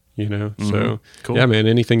developing, So, cool. Yeah, man,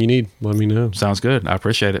 anything you need, let me know. Sounds good. I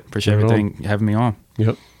appreciate it. Appreciate everything, having me on.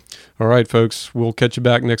 Yep. All right, folks, we'll catch you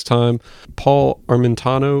back next time. Paul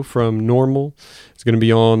Armentano from Normal is going to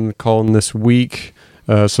be on calling this week.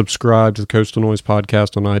 Subscribe to the Coastal Noise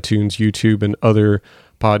Podcast on iTunes, YouTube, and other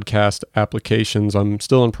podcast applications. I'm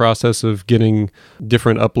still in process of getting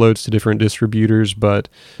different uploads to different distributors, but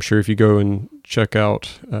I'm sure if you go and check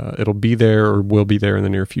out, it'll be there or will be there in the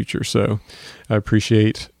near future. So I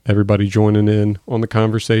appreciate everybody joining in on the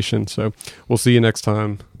conversation. So we'll see you next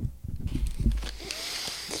time.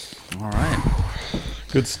 All right.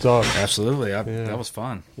 Good stuff. Absolutely. That was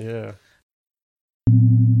fun. Yeah.